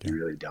life. Like,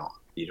 you don't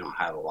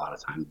have a lot of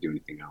time to do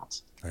anything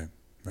else. Right.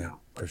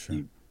 For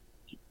sure.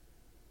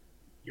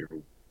 You're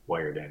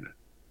wired in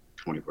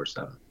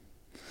 24/7.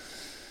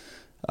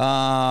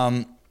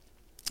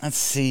 Let's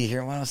see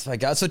here. What else have I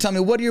got? So tell me,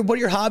 what are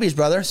your hobbies,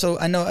 brother? So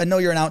I know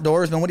you're an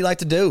outdoorsman. What do you like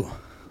to do?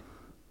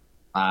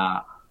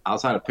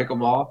 Outside of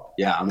pickleball,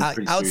 yeah, I'm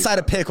pretty outside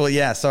of pickle,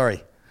 yeah.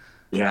 Sorry.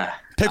 Yeah.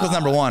 Pickle's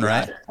number one,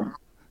 right?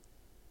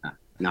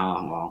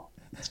 No, well,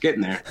 it's getting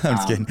there. I'm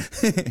just kidding.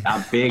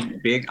 I'm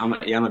big. I'm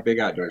a big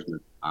outdoorsman.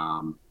 I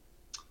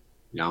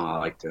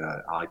like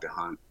to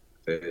hunt,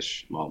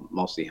 fish. Well,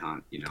 mostly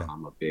hunt. Okay.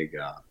 I'm a big.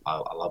 I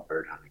love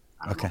bird hunting.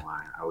 I don't know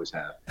why. I always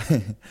have.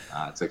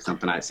 It's like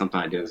something I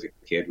did as a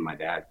kid with my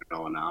dad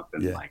growing up,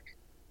 and like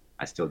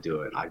I still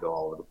do it. I go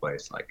all over the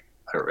place. Like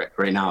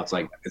right now, it's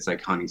like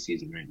hunting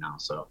season right now.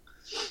 So,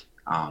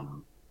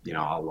 I'll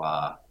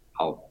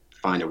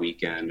find a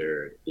weekend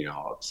or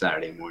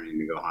Saturday morning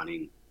to go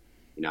hunting.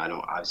 I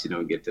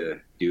don't get to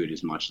do it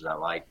as much as I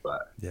like,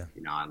 but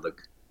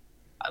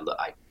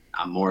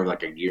I'm more of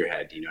like a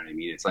gearhead. You know what I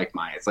mean? It's like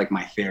my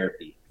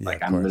therapy. Yeah,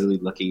 like, I'm literally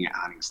looking at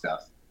hunting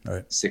stuff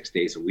 6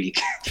 days a week,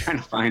 trying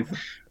to find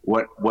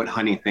what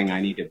hunting thing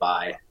I need to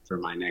buy for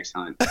my next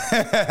hunt.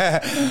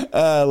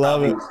 I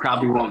love it.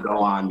 Probably won't go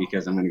on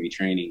because I'm going to be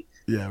training.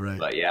 Yeah, right.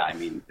 But yeah, I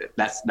mean,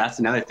 that's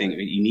another thing.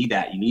 You need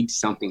that. You need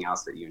something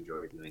else that you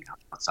enjoy doing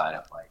outside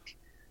of like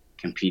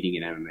competing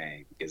in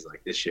MMA, because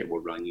like this shit will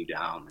run you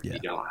down if you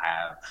don't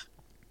have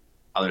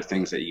other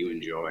things that you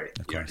enjoy.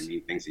 You know what I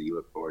mean? Things that you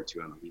look forward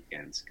to on the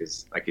weekends.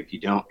 Because like if you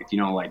don't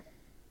like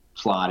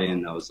plot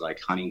in those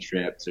like hunting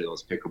trips or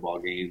those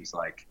pickleball games,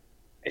 like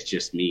it's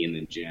just me in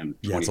the gym.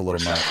 Yeah, it's a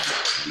little much.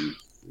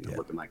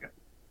 Looking like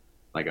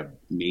a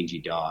mangy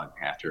dog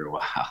after a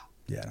while.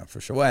 Yeah, no,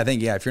 for sure. Well, I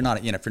think if you're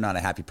not a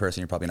happy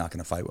person, you're probably not going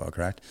to fight well,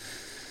 correct?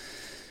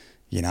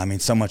 I mean,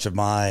 so much of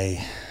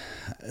my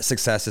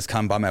success has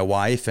come by my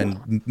wife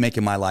and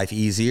making my life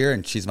easier,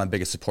 and she's my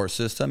biggest support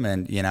system.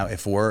 And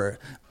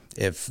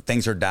if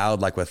things are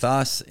dialed like with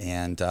us,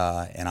 and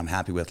I'm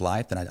happy with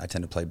life, then I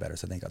tend to play better.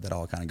 So I think that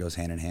all kind of goes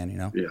hand in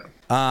hand,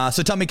 Yeah.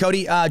 So tell me,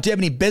 Cody, do you have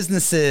any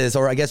businesses,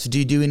 or I guess do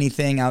you do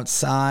anything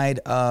outside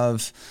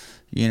of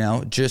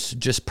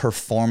just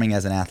performing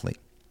as an athlete?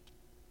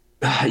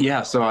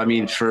 Yeah. So I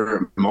mean,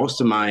 for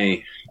most of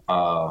my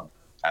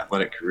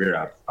athletic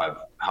career, I've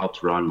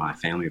helped run my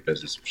family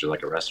business, which is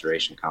like a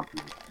restoration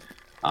company.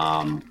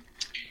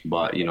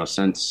 But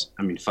since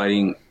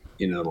fighting,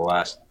 the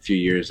last few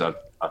years, I've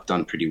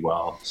done pretty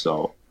well.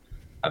 So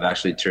I've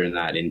actually turned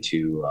that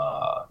into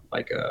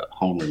like a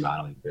home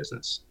remodeling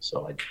business.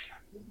 So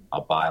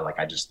I'll buy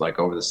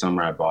over the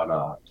summer I bought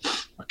a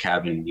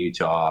cabin in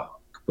Utah,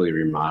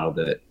 completely remodeled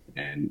it,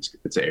 and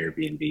it's an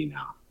Airbnb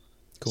now.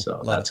 Cool.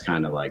 So that's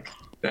kind of like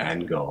the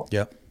end goal.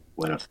 Yep.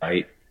 Win a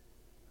fight,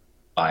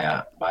 buy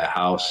a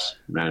house,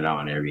 rent it out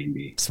on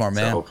Airbnb. Smart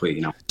man. So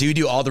hopefully, Do you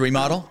do all the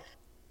remodel?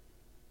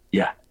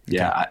 Yeah.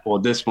 Yeah.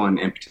 Okay. This one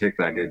in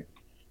particular, I did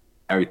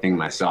everything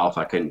myself.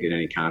 I couldn't get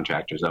any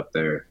contractors up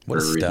there for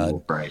a reasonable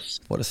price.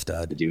 What a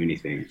stud. To do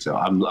anything. So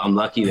I'm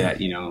lucky that,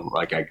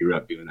 like I grew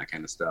up doing that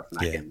kind of stuff,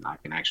 and I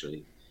can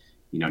actually,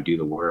 do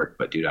the work.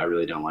 But dude, I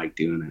really don't like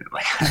doing it.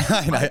 Like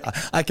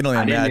I can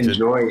only imagine.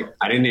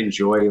 I didn't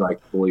enjoy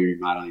like fully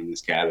remodeling this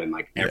cabin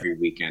like every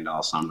weekend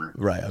all summer.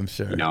 Right, I'm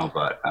sure.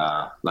 But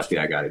lucky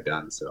I got it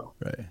done. So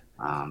right.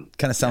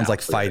 Kind of sounds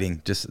like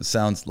fighting. Just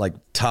sounds like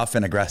tough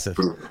and aggressive.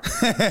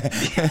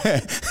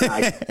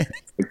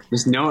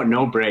 Just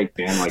no break,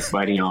 man. Like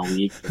fighting all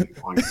week.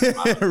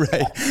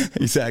 Right.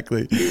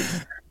 Exactly.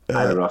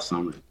 I had a rough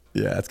summer.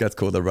 Yeah, that's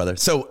cool though, brother.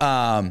 So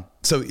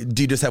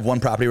do you just have one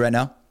property right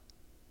now?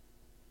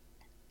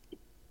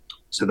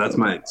 So that's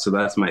my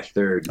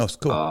third. Oh,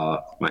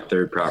 cool. My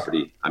third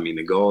property. I mean,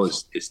 the goal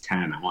is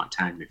 10. I want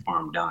 10 before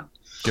I'm done.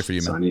 Good for you,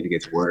 man. So I need to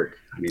get to work.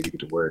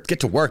 Get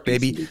to work,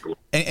 baby.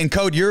 And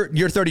Code, you're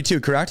 32,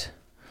 correct?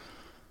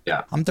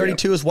 Yeah. I'm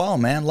 32 as well,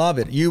 man. Love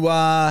it. You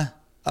good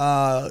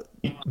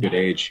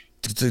age.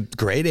 It's a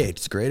great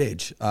age.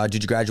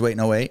 Did you graduate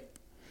in 08?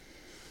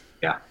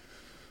 Yeah.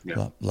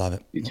 Love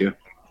it. You too?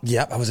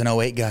 Yep, I was an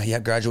 '08 guy.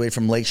 Yep, graduated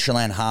from Lake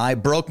Chelan High.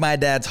 Broke my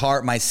dad's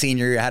heart my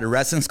senior year. I had a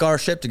wrestling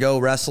scholarship to go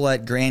wrestle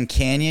at Grand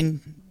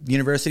Canyon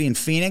University in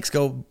Phoenix,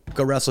 go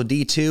wrestle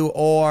D2,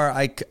 or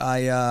I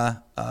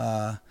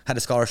had a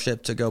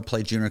scholarship to go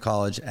play junior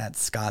college at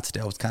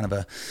Scottsdale. It was kind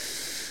of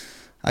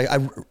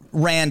I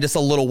ran just a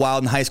little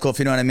wild in high school, if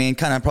you know what I mean.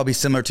 Kind of probably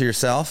similar to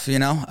yourself, you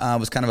know. I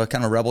was kind of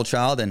a rebel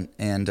child,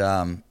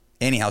 and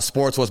anyhow,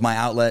 sports was my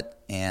outlet,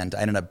 and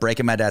I ended up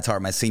breaking my dad's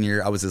heart my senior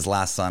year. I was his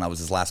last son. I was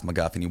his last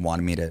McGuffin. He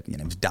wanted me to, he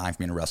was dying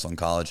for me to wrestle in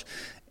college,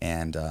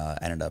 and I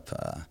ended up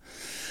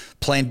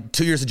playing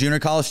 2 years of junior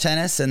college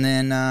tennis, and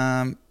then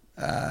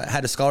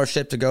had a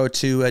scholarship to go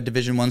to a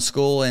Division I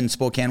school in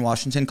Spokane,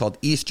 Washington called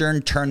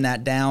Eastern. Turned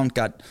that down,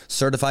 got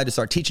certified to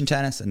start teaching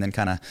tennis, and then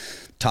kind of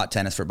taught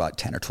tennis for about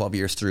 10 or 12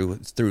 years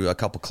through a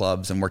couple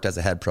clubs, and worked as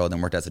a head pro,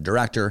 then worked as a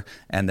director.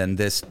 And then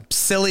this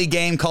silly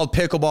game called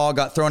pickleball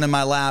got thrown in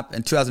my lap.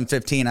 In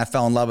 2015, I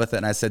fell in love with it,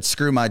 and I said,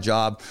 screw my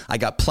job. I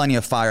got plenty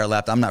of fire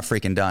left. I'm not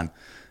freaking done.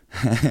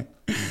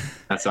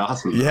 That's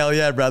awesome. Hell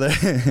yeah, brother.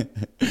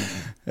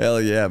 Hell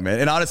yeah,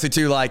 man. And honestly,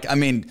 too,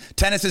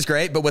 tennis is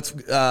great, but what's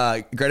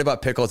great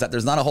about pickle is that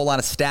there's not a whole lot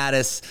of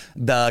status.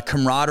 The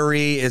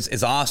camaraderie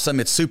is awesome.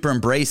 It's super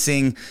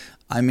embracing.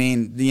 I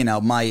mean,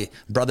 my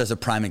brother's a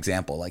prime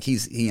example.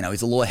 He's a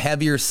little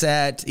heavier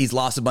set. He's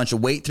lost a bunch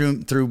of weight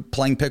through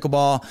playing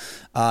pickleball.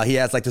 He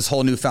has this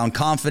whole newfound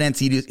confidence.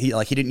 He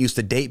didn't used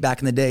to date back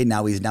in the day.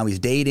 Now he's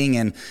dating,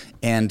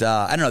 and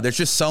I don't know. There's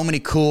just so many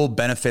cool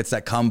benefits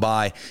that come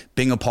by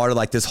being a part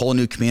of this whole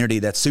new community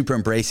that's super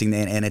embracing,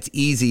 and it's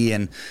easy,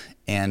 and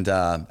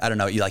I don't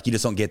know. You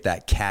just don't get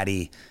that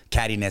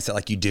cattiness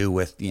that you do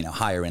with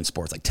higher end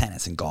sports like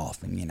tennis and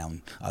golf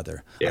and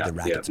other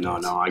racket sports.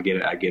 No, I get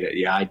it.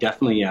 Yeah,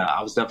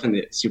 I was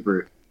definitely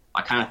super.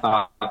 I kind of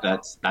thought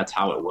that's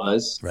how it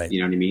was. Right.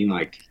 You know what I mean?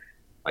 Like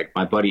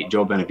my buddy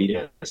Joe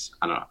Benavidez.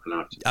 I don't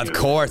know. Of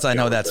course, I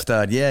know that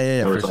stud.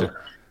 Yeah, for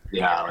sure.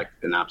 Yeah,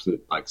 an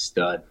absolute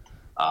stud.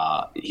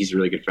 He's a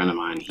really good friend of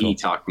mine. He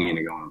talked me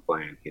into going and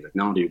playing. He's like,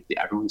 no, dude,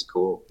 everyone's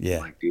cool. Yeah.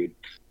 I'm like, dude.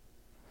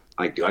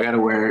 Do I gotta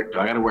wear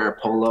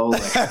a polo?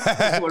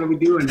 What are we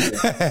doing here?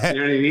 You know what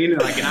I mean?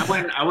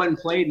 And I went and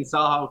played and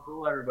saw how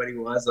cool everybody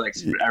was.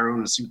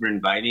 Everyone was super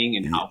inviting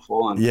and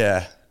helpful. And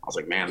I was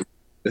like, man,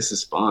 this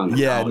is fun.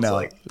 Yeah,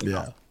 now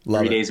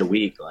 3 days a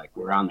week,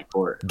 we're on the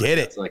court. Get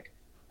it? It's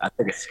that's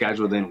a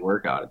scheduled in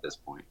workout at this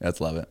point.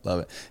 Love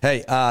it.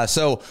 Hey,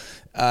 so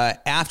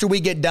after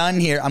we get done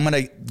here, I'm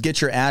gonna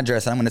get your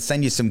address and I'm gonna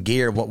send you some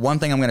gear. One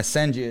thing I'm gonna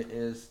send you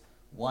is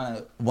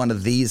one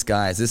of these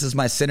guys. This is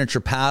my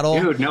signature paddle.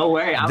 Dude, no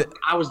way.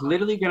 I was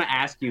literally going to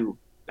ask you.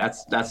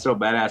 That's so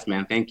badass,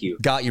 man. Thank you.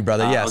 Got you,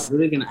 brother. Yes. I was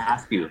really going to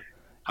ask you.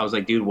 I was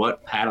like, dude,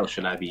 what paddle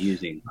should I be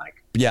using?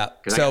 Yeah.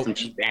 Because I got some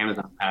cheap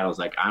Amazon paddles.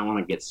 I want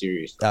to get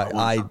serious.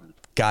 I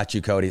got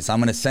you, Cody. So I'm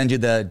going to send you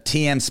the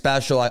TM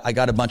special. I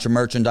got a bunch of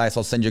merchandise.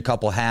 I'll send you a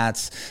couple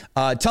hats.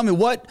 Tell me,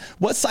 what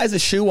size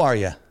of shoe are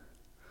you?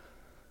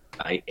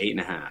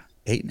 8.5.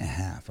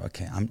 8.5.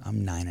 Okay, I'm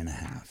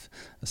 9.5.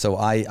 So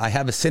I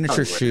have a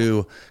signature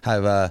shoe. I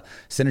have a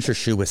signature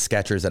shoe with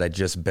Skechers that I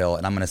just built,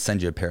 and I'm going to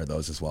send you a pair of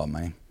those as well,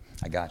 man.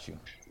 I got you.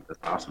 That's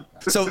awesome.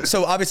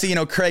 So obviously,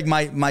 Craig,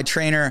 my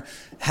trainer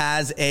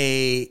has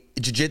a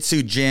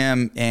jiu-jitsu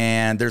gym,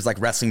 and there's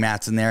wrestling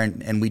mats in there,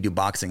 and we do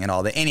boxing and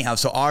all that. Anyhow,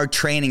 so our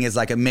training is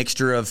a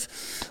mixture of,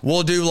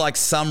 we'll do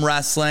some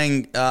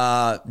wrestling,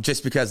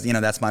 just because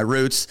that's my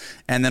roots,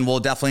 and then we'll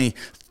definitely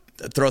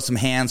throw some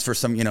hands for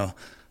some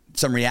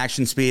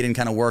reaction speed and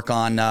kind of work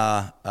on,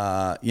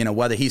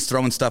 whether he's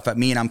throwing stuff at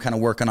me and I'm kind of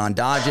working on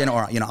dodging,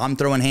 or, I'm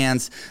throwing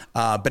hands.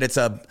 But it's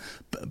a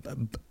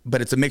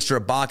mixture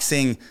of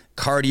boxing,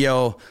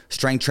 cardio,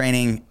 strength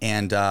training.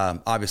 And,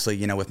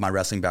 obviously, with my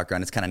wrestling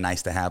background, it's kind of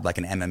nice to have an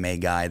MMA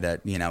guy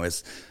that,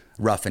 is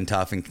rough and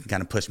tough and can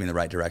kind of push me in the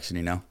right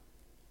direction,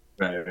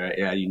 Right.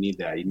 Yeah. You need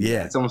that.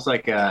 That. It's almost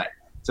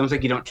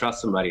like you don't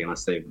trust somebody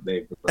unless they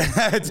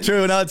It's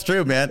true. No, it's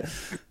true, man.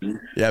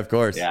 Yeah, of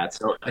course. Yeah, it's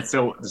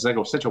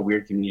such a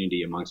weird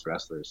community amongst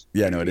wrestlers.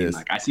 Yeah, no, it is.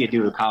 I see a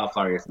dude with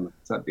cauliflower ears. I'm like,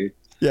 what's up, dude?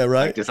 Yeah,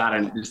 right. You know what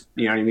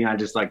I mean?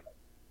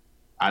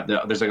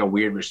 There's a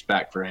weird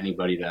respect for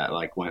anybody that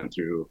went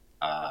through,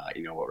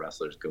 what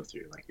wrestlers go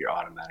through. You're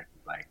automatically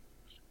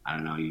I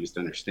don't know. You just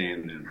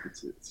understand, and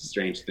it's a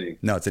strange thing.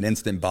 No, it's an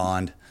instant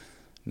bond.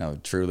 No,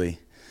 truly.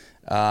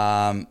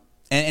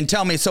 And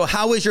tell me, so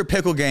how is your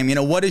pickle game?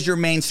 What is your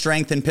main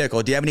strength in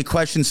pickle? Do you have any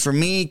questions for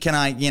me? Can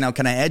I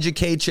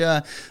educate you?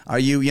 Are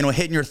you,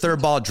 hitting your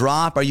third ball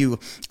drop? Are you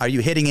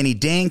hitting any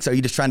dinks? Are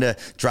you just trying to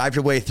drive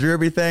your way through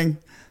everything?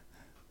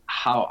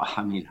 How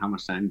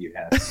much time do you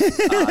have?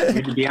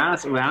 To be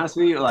honest with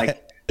you,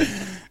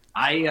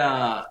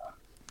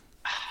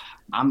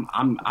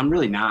 I'm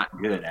really not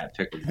good at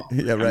pickleball.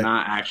 Yeah, right. I'm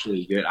not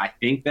actually good. I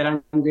think that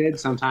I'm good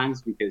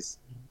sometimes because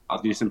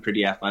I'll do some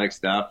pretty athletic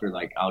stuff, or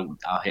I'll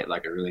hit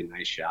a really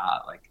nice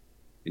shot,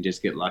 and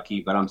just get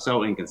lucky. But I'm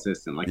so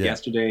inconsistent.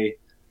 Yesterday,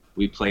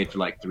 we played for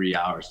 3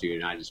 hours,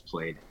 dude, and I just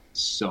played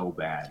so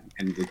bad.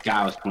 And the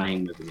guy I was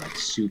playing with was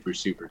super,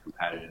 super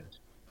competitive,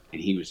 and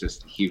he was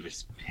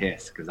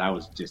pissed because I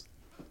was just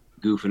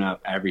goofing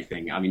up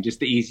everything. I mean, just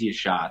the easiest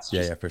shots.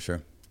 Yeah, for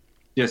sure.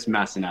 Just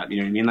messing up. You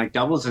know what I mean? Like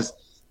doubles is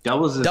kind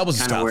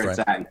of where it's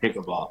at in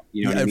pickleball.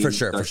 You know what I mean? For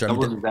sure.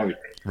 Doubles is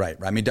everything. Right.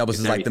 I mean, doubles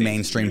is like the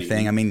mainstream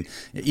thing. I mean,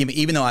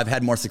 even though I've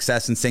had more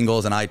success in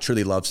singles, and I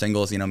truly love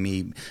singles,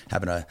 me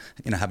having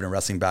a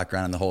wrestling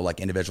background and the whole like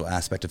individual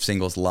aspect of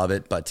singles, love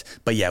it. But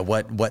yeah,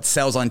 what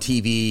sells on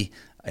TV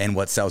and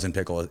what sells in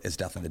pickle is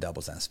definitely the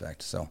doubles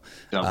aspect. So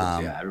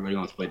doubles, yeah, everybody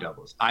wants to play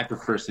doubles. I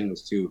prefer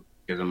singles too,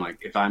 because I'm like,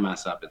 if I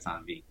mess up, it's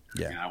on me.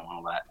 Yeah.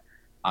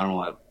 I don't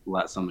want to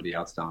let somebody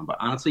else down. But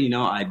honestly,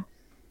 I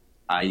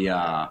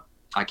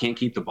can't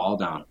keep the ball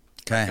down.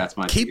 Okay. That's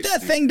my keep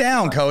that thing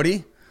down,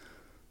 Cody.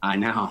 I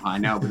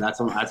know, but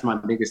that's my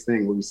biggest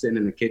thing. We'll be sitting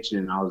in the kitchen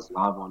and I was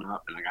lob one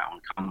up and I got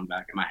one coming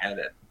back in my head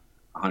at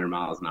 100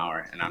 miles an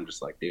hour, and I'm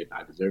just like, dude,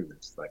 I deserve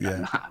this. Like,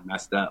 yeah. I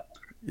messed up.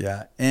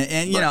 Yeah,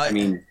 and I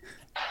mean,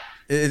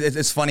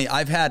 it's funny.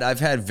 I've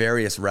had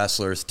various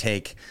wrestlers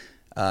take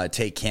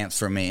camps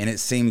from me, and it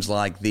seems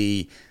like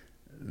the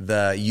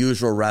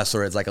usual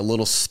wrestler is like a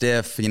little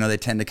stiff. They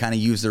tend to kind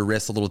of use their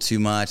wrists a little too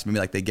much. Maybe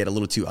like they get a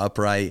little too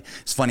upright.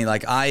 It's funny.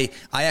 Like I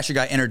actually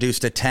got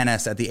introduced to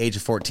tennis at the age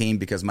of 14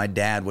 because my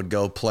dad would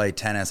go play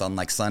tennis on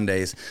like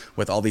Sundays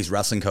with all these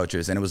wrestling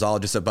coaches, and it was all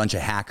just a bunch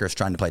of hackers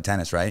trying to play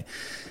tennis, right?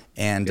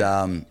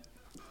 And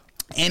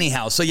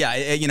anyhow, so yeah,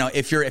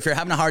 if you're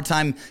having a hard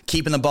time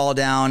keeping the ball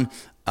down,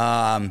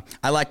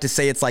 I like to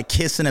say it's like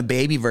kissing a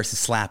baby versus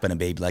slapping a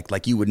baby.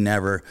 Like you would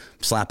never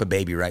slap a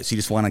baby, right? So you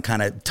just want to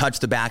kind of touch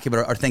the back of it,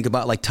 or think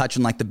about like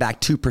touching like the back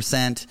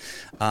 2%.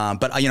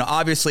 But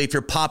obviously if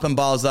you're popping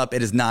balls up,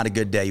 it is not a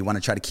good day. You want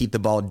to try to keep the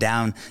ball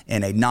down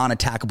in a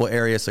non-attackable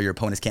area so your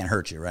opponents can't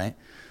hurt you, right?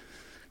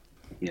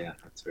 Yeah,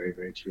 that's very,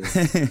 very true.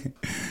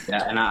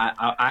 Yeah, and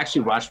I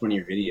actually watched one of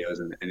your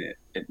videos, and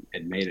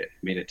it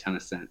made a ton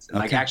of sense. And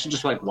like actually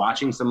just like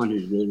watching someone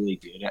who's really, really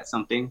good at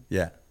something.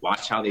 Yeah.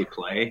 Watch how they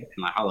play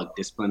and like how like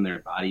disciplined their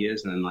body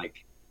is, and then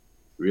like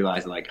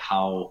realize like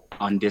how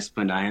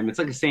undisciplined I am. It's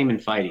like the same in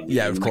fighting.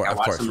 Yeah, of course, I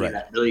watch somebody right.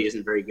 that really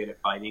isn't very good at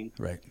fighting.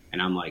 Right.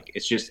 And I'm like, it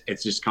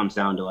just comes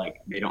down to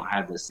like they don't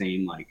have the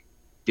same like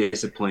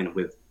discipline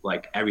with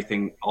like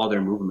everything, all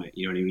their movement.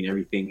 You know what I mean?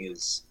 Everything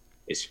is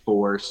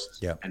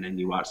forced. Yep. And then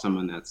you watch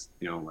someone that's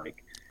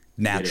like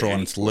natural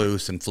and it's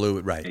loose and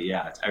fluid, right?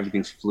 Yeah,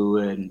 everything's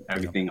fluid.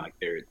 Everything like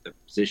the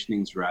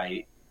positioning's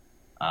right.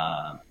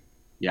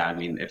 Yeah, I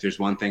mean, if there's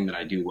one thing that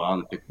I do well in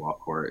the pickleball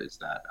court is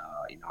that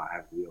I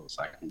have wheels.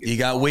 So I can get you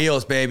got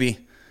wheels,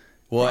 baby.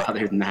 What?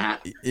 Other than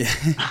that,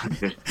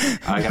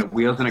 I got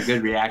wheels and a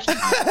good reaction.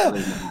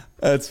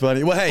 That's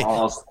funny. Well, hey,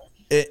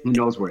 who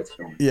knows where it's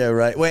going? Yeah,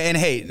 right. Well, and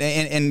hey,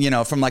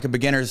 and from like a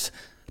beginner's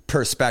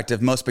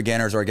perspective, most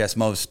beginners, or I guess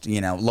most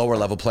lower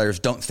level players,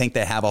 don't think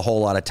they have a whole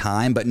lot of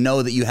time, but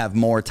know that you have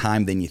more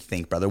time than you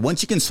think, brother.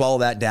 Once you can swallow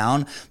that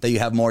down, that you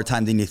have more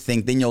time than you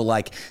think, then you'll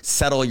like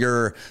settle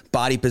your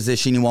body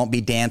position. You won't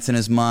be dancing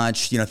as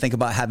much. Think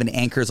about having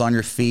anchors on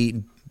your feet,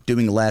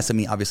 doing less. I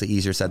mean, obviously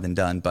easier said than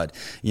done, but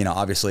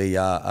obviously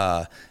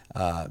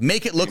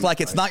make it look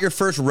like it's not your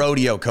first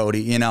rodeo,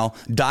 Cody.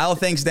 Dial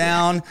things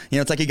down.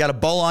 It's like you got a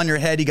bowl on your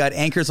head, you got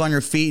anchors on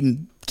your feet,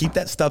 and keep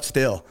that stuff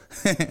still.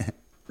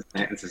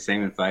 It's the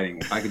same in fighting.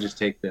 If I could just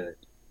take the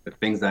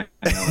things that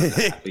I know as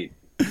an athlete,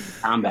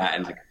 combat,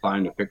 and like apply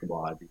them to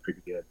pickleball, I'd be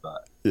pretty good.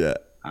 But yeah.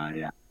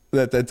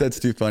 That's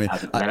too funny.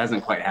 That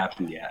hasn't quite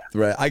happened yet.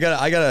 Right. I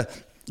got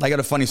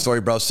a funny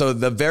story, bro. So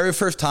the very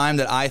first time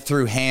that I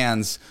threw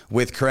hands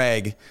with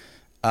Craig,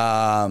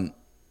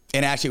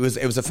 and actually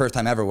it was the first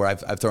time ever where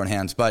I've thrown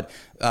hands, but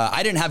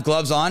I didn't have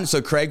gloves on,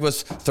 so Craig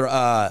was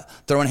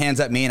throwing hands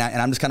at me, and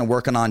I'm just kind of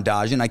working on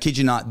dodging. I kid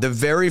you not, the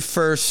very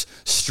first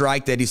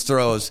strike that he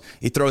throws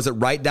it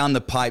right down the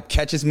pipe,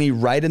 catches me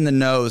right in the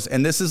nose,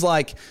 and this is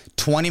like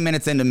 20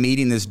 minutes into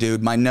meeting this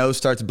dude. My nose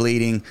starts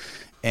bleeding,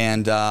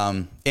 and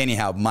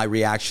anyhow, my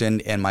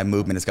reaction and my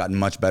movement has gotten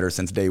much better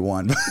since day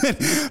one.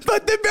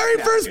 But the very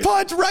first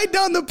punch right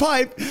down the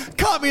pipe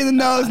caught me in the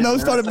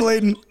nose started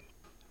bleeding.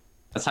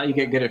 That's how you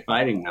get good at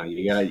fighting now.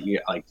 You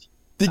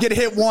get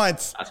hit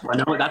once. That's why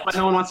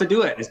no one wants to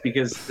do it. It's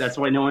because that's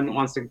why no one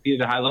wants to compete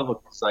at a high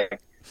level. It's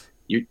like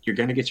you're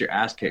gonna get your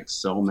ass kicked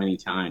so many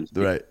times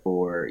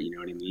before you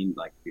know what I mean.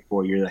 Like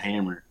before you're the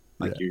hammer,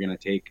 you're gonna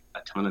take a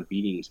ton of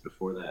beatings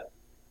before that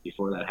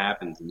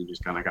happens, and you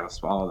just kind of gotta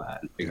swallow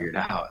that and figure it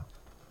out.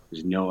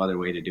 There's no other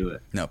way to do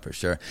it. No, for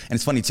sure. And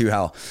it's funny too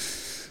how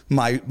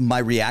my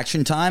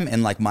reaction time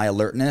and like my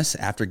alertness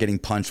after getting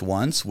punched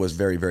once was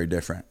very, very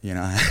different.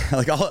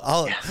 Like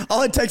all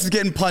it takes is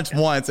getting punched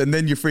once, and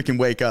then you freaking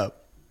wake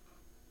up.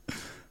 Yeah,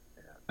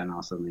 and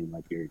also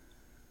like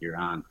you're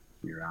on.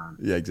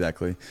 Yeah,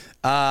 exactly.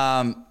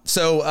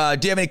 So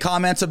do you have any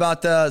comments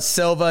about the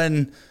Silva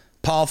and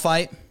Paul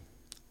fight?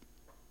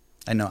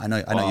 I know you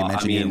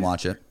mentioned you didn't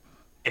watch it.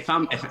 If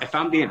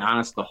I'm being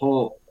honest, the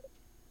whole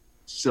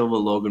Silva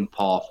Logan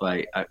Paul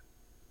fight,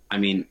 I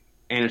mean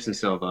Anderson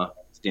Silva,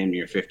 damn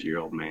near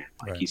 50-year-old man.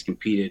 Like he's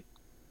competed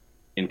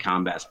in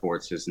combat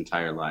sports his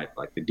entire life.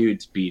 Like the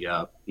dude's beat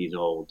up. He's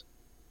old.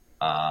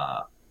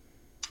 I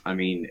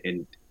mean,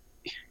 and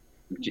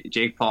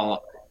Jake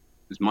Paul,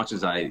 as much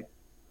as I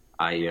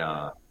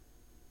I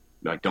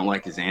like don't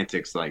like his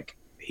antics. Like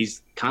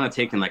he's kind of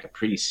taken like a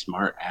pretty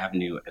smart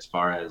avenue as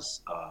far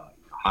as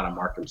how to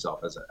mark himself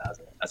as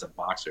a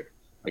boxer.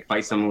 Like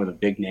fight someone with a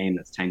big name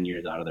that's 10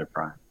 years out of their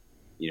prime.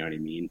 You know what I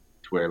mean?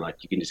 To where like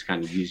you can just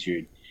kind of use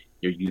your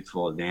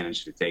youthful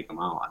advantage to take them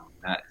out. I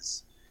mean,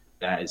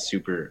 that is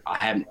super.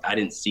 I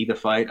didn't see the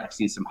fight. I've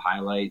seen some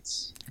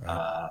highlights.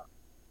 Right.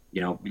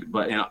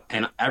 But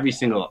in every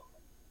single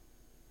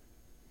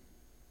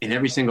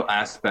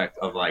aspect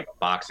of like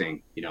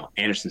boxing,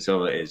 Anderson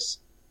Silva is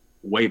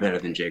way better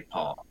than Jake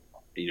Paul.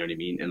 You know what I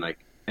mean? And like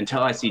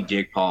until I see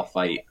Jake Paul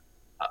fight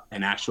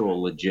an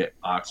actual legit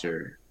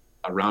boxer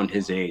around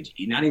his age,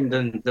 he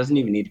doesn't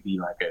even need to be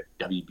like a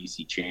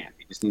WBC champ.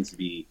 He just needs to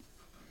be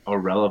a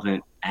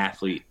relevant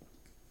athlete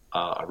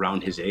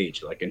around his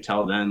age. Like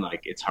until then,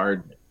 like it's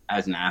hard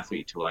as an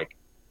athlete to like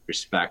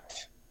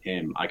respect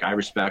him. Like I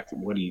respect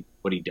what he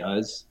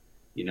does,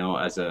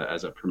 as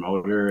a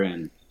promoter,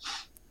 and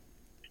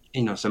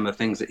some of the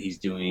things that he's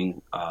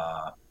doing,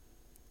 to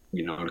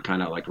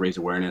kind of like raise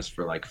awareness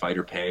for like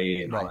fighter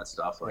pay and all that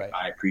stuff. Like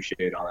I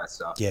appreciate all that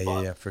stuff.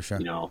 Yeah, for sure.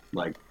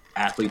 Like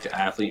athlete to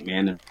athlete,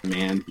 man to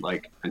man,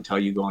 like until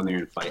you go in there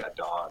and fight a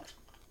dog,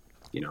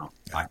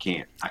 I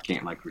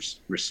can't like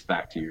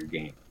respect your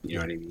game. You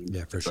know what I mean?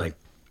 Yeah, for sure. Like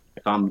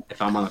if I'm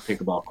on a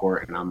pickleball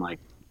court and I'm like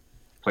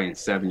playing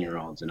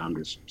 7-year-olds and I'm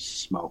just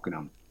smoking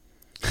them,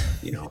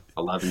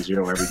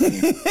 11-0 every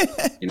game.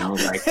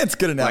 Like that's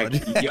good analogy.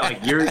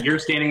 Like you're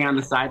standing on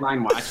the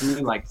sideline watching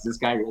me. Like, does this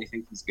guy really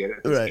think he's good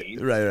at this game?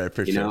 Right,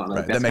 for sure.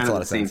 Like that's that makes kind a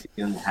lot of the sense. same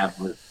feeling I have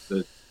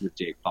with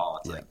Jake Paul.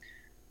 It's like,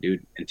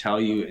 dude,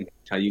 until you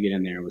get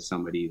in there with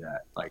somebody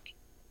that like,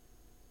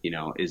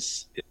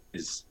 is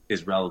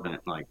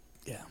relevant. Like,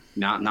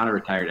 not a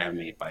retired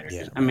MMA fighter.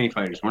 Yeah. MMA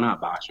fighters, we're not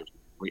boxers.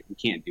 We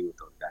can't do what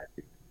those guys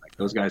do. Like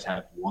those guys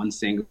have one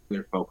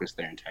singular focus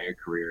their entire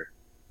career,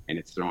 and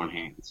it's throwing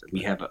hands.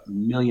 We have a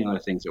million other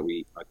things that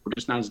we're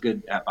just not as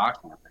good at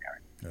boxing as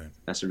they are. Right.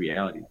 That's the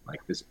reality. Like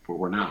this,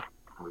 we're not.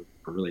 We're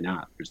really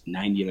not. There's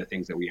 90 other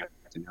things that we have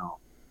to know.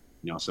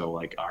 So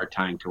like our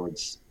time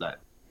towards that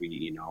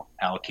we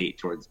allocate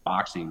towards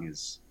boxing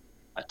is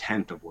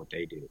 1/10 of what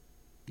they do.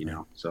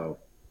 So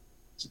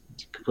it's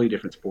a completely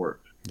different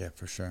sport. Yeah,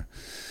 for sure.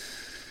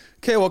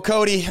 Okay, well,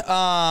 Cody,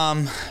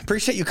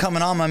 appreciate you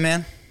coming on, my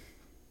man.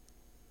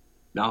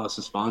 No, this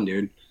is fun,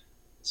 dude.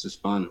 This is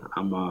fun.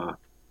 I'm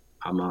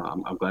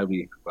glad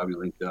we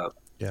linked up.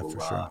 Yeah,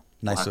 for sure.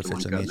 Nice to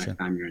meet you. Next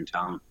time you're in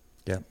town.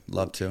 Yeah,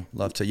 love to.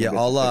 Yeah,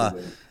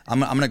 I'm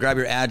gonna grab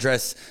your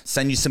address,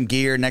 send you some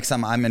gear. Next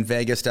time I'm in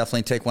Vegas,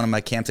 definitely take one of my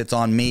camps. It's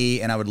on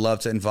me, and I would love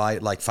to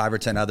invite like 5 or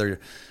 10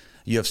 other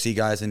UFC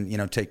guys,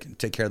 and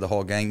take care of the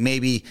whole gang.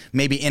 Maybe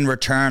in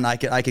return, I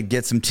could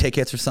get some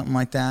tickets or something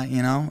like that.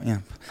 Yeah.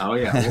 Oh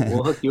yeah,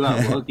 we'll hook you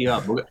up.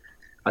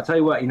 I'll tell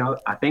you what.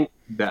 I think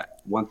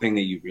that one thing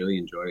that you really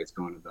enjoy is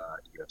going to the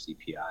UFC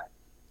PI.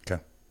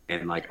 Okay.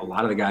 And like a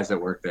lot of the guys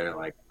that work there,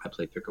 like I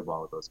play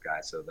pickleball with those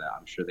guys, so that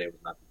I'm sure they would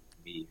love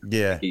me.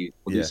 Yeah.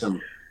 We'll do some.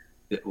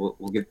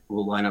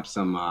 We'll line up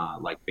some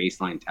like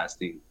baseline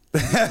testing.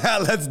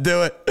 Let's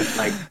do it.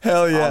 Like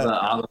hell yeah.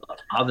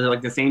 All the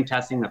like the same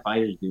testing the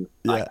fighters do.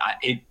 Yeah.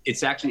 Like,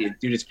 it's actually,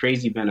 dude, it's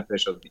crazy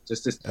beneficial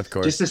just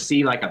to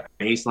see like a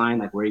baseline,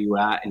 like where you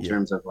at in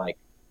terms of like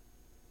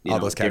all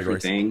those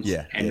categories, things.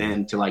 Yeah. And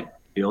then to like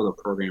build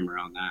a program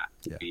around that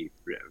would be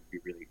really,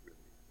 really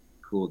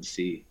cool to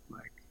see.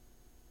 Like,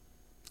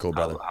 cool,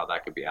 brother. How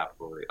that could be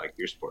applicable to like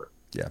your sport.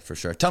 Yeah, for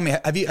sure. Tell me,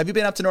 have you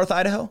been up to North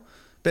Idaho?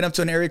 Been up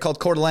to an area called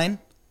Coeur d'Alene?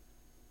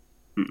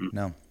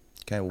 No.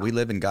 Okay, well, we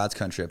live in God's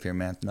country up here,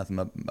 man. Nothing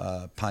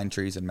but pine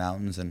trees and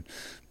mountains and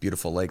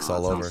beautiful lakes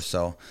all over.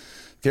 So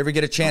if you ever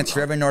get a chance, if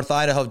you're ever in North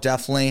Idaho,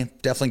 definitely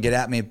get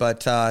at me.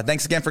 But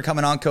thanks again for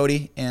coming on,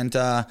 Cody, and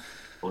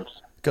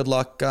good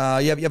luck. You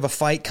have a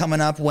fight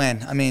coming up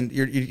when? I mean,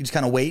 you're just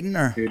kind of waiting,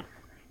 or? Dude,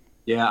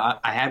 yeah,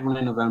 I had one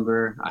in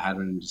November. I had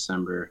one in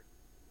December.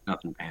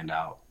 Nothing panned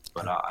out,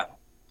 but I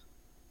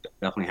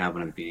definitely have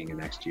one at the beginning of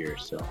next year.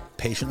 So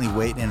patiently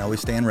waiting and always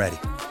staying ready.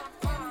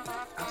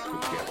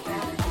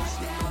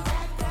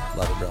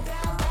 Love it, bro.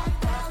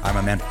 All right,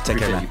 my man. Take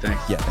care, man.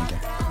 Thanks. Yeah, thank you.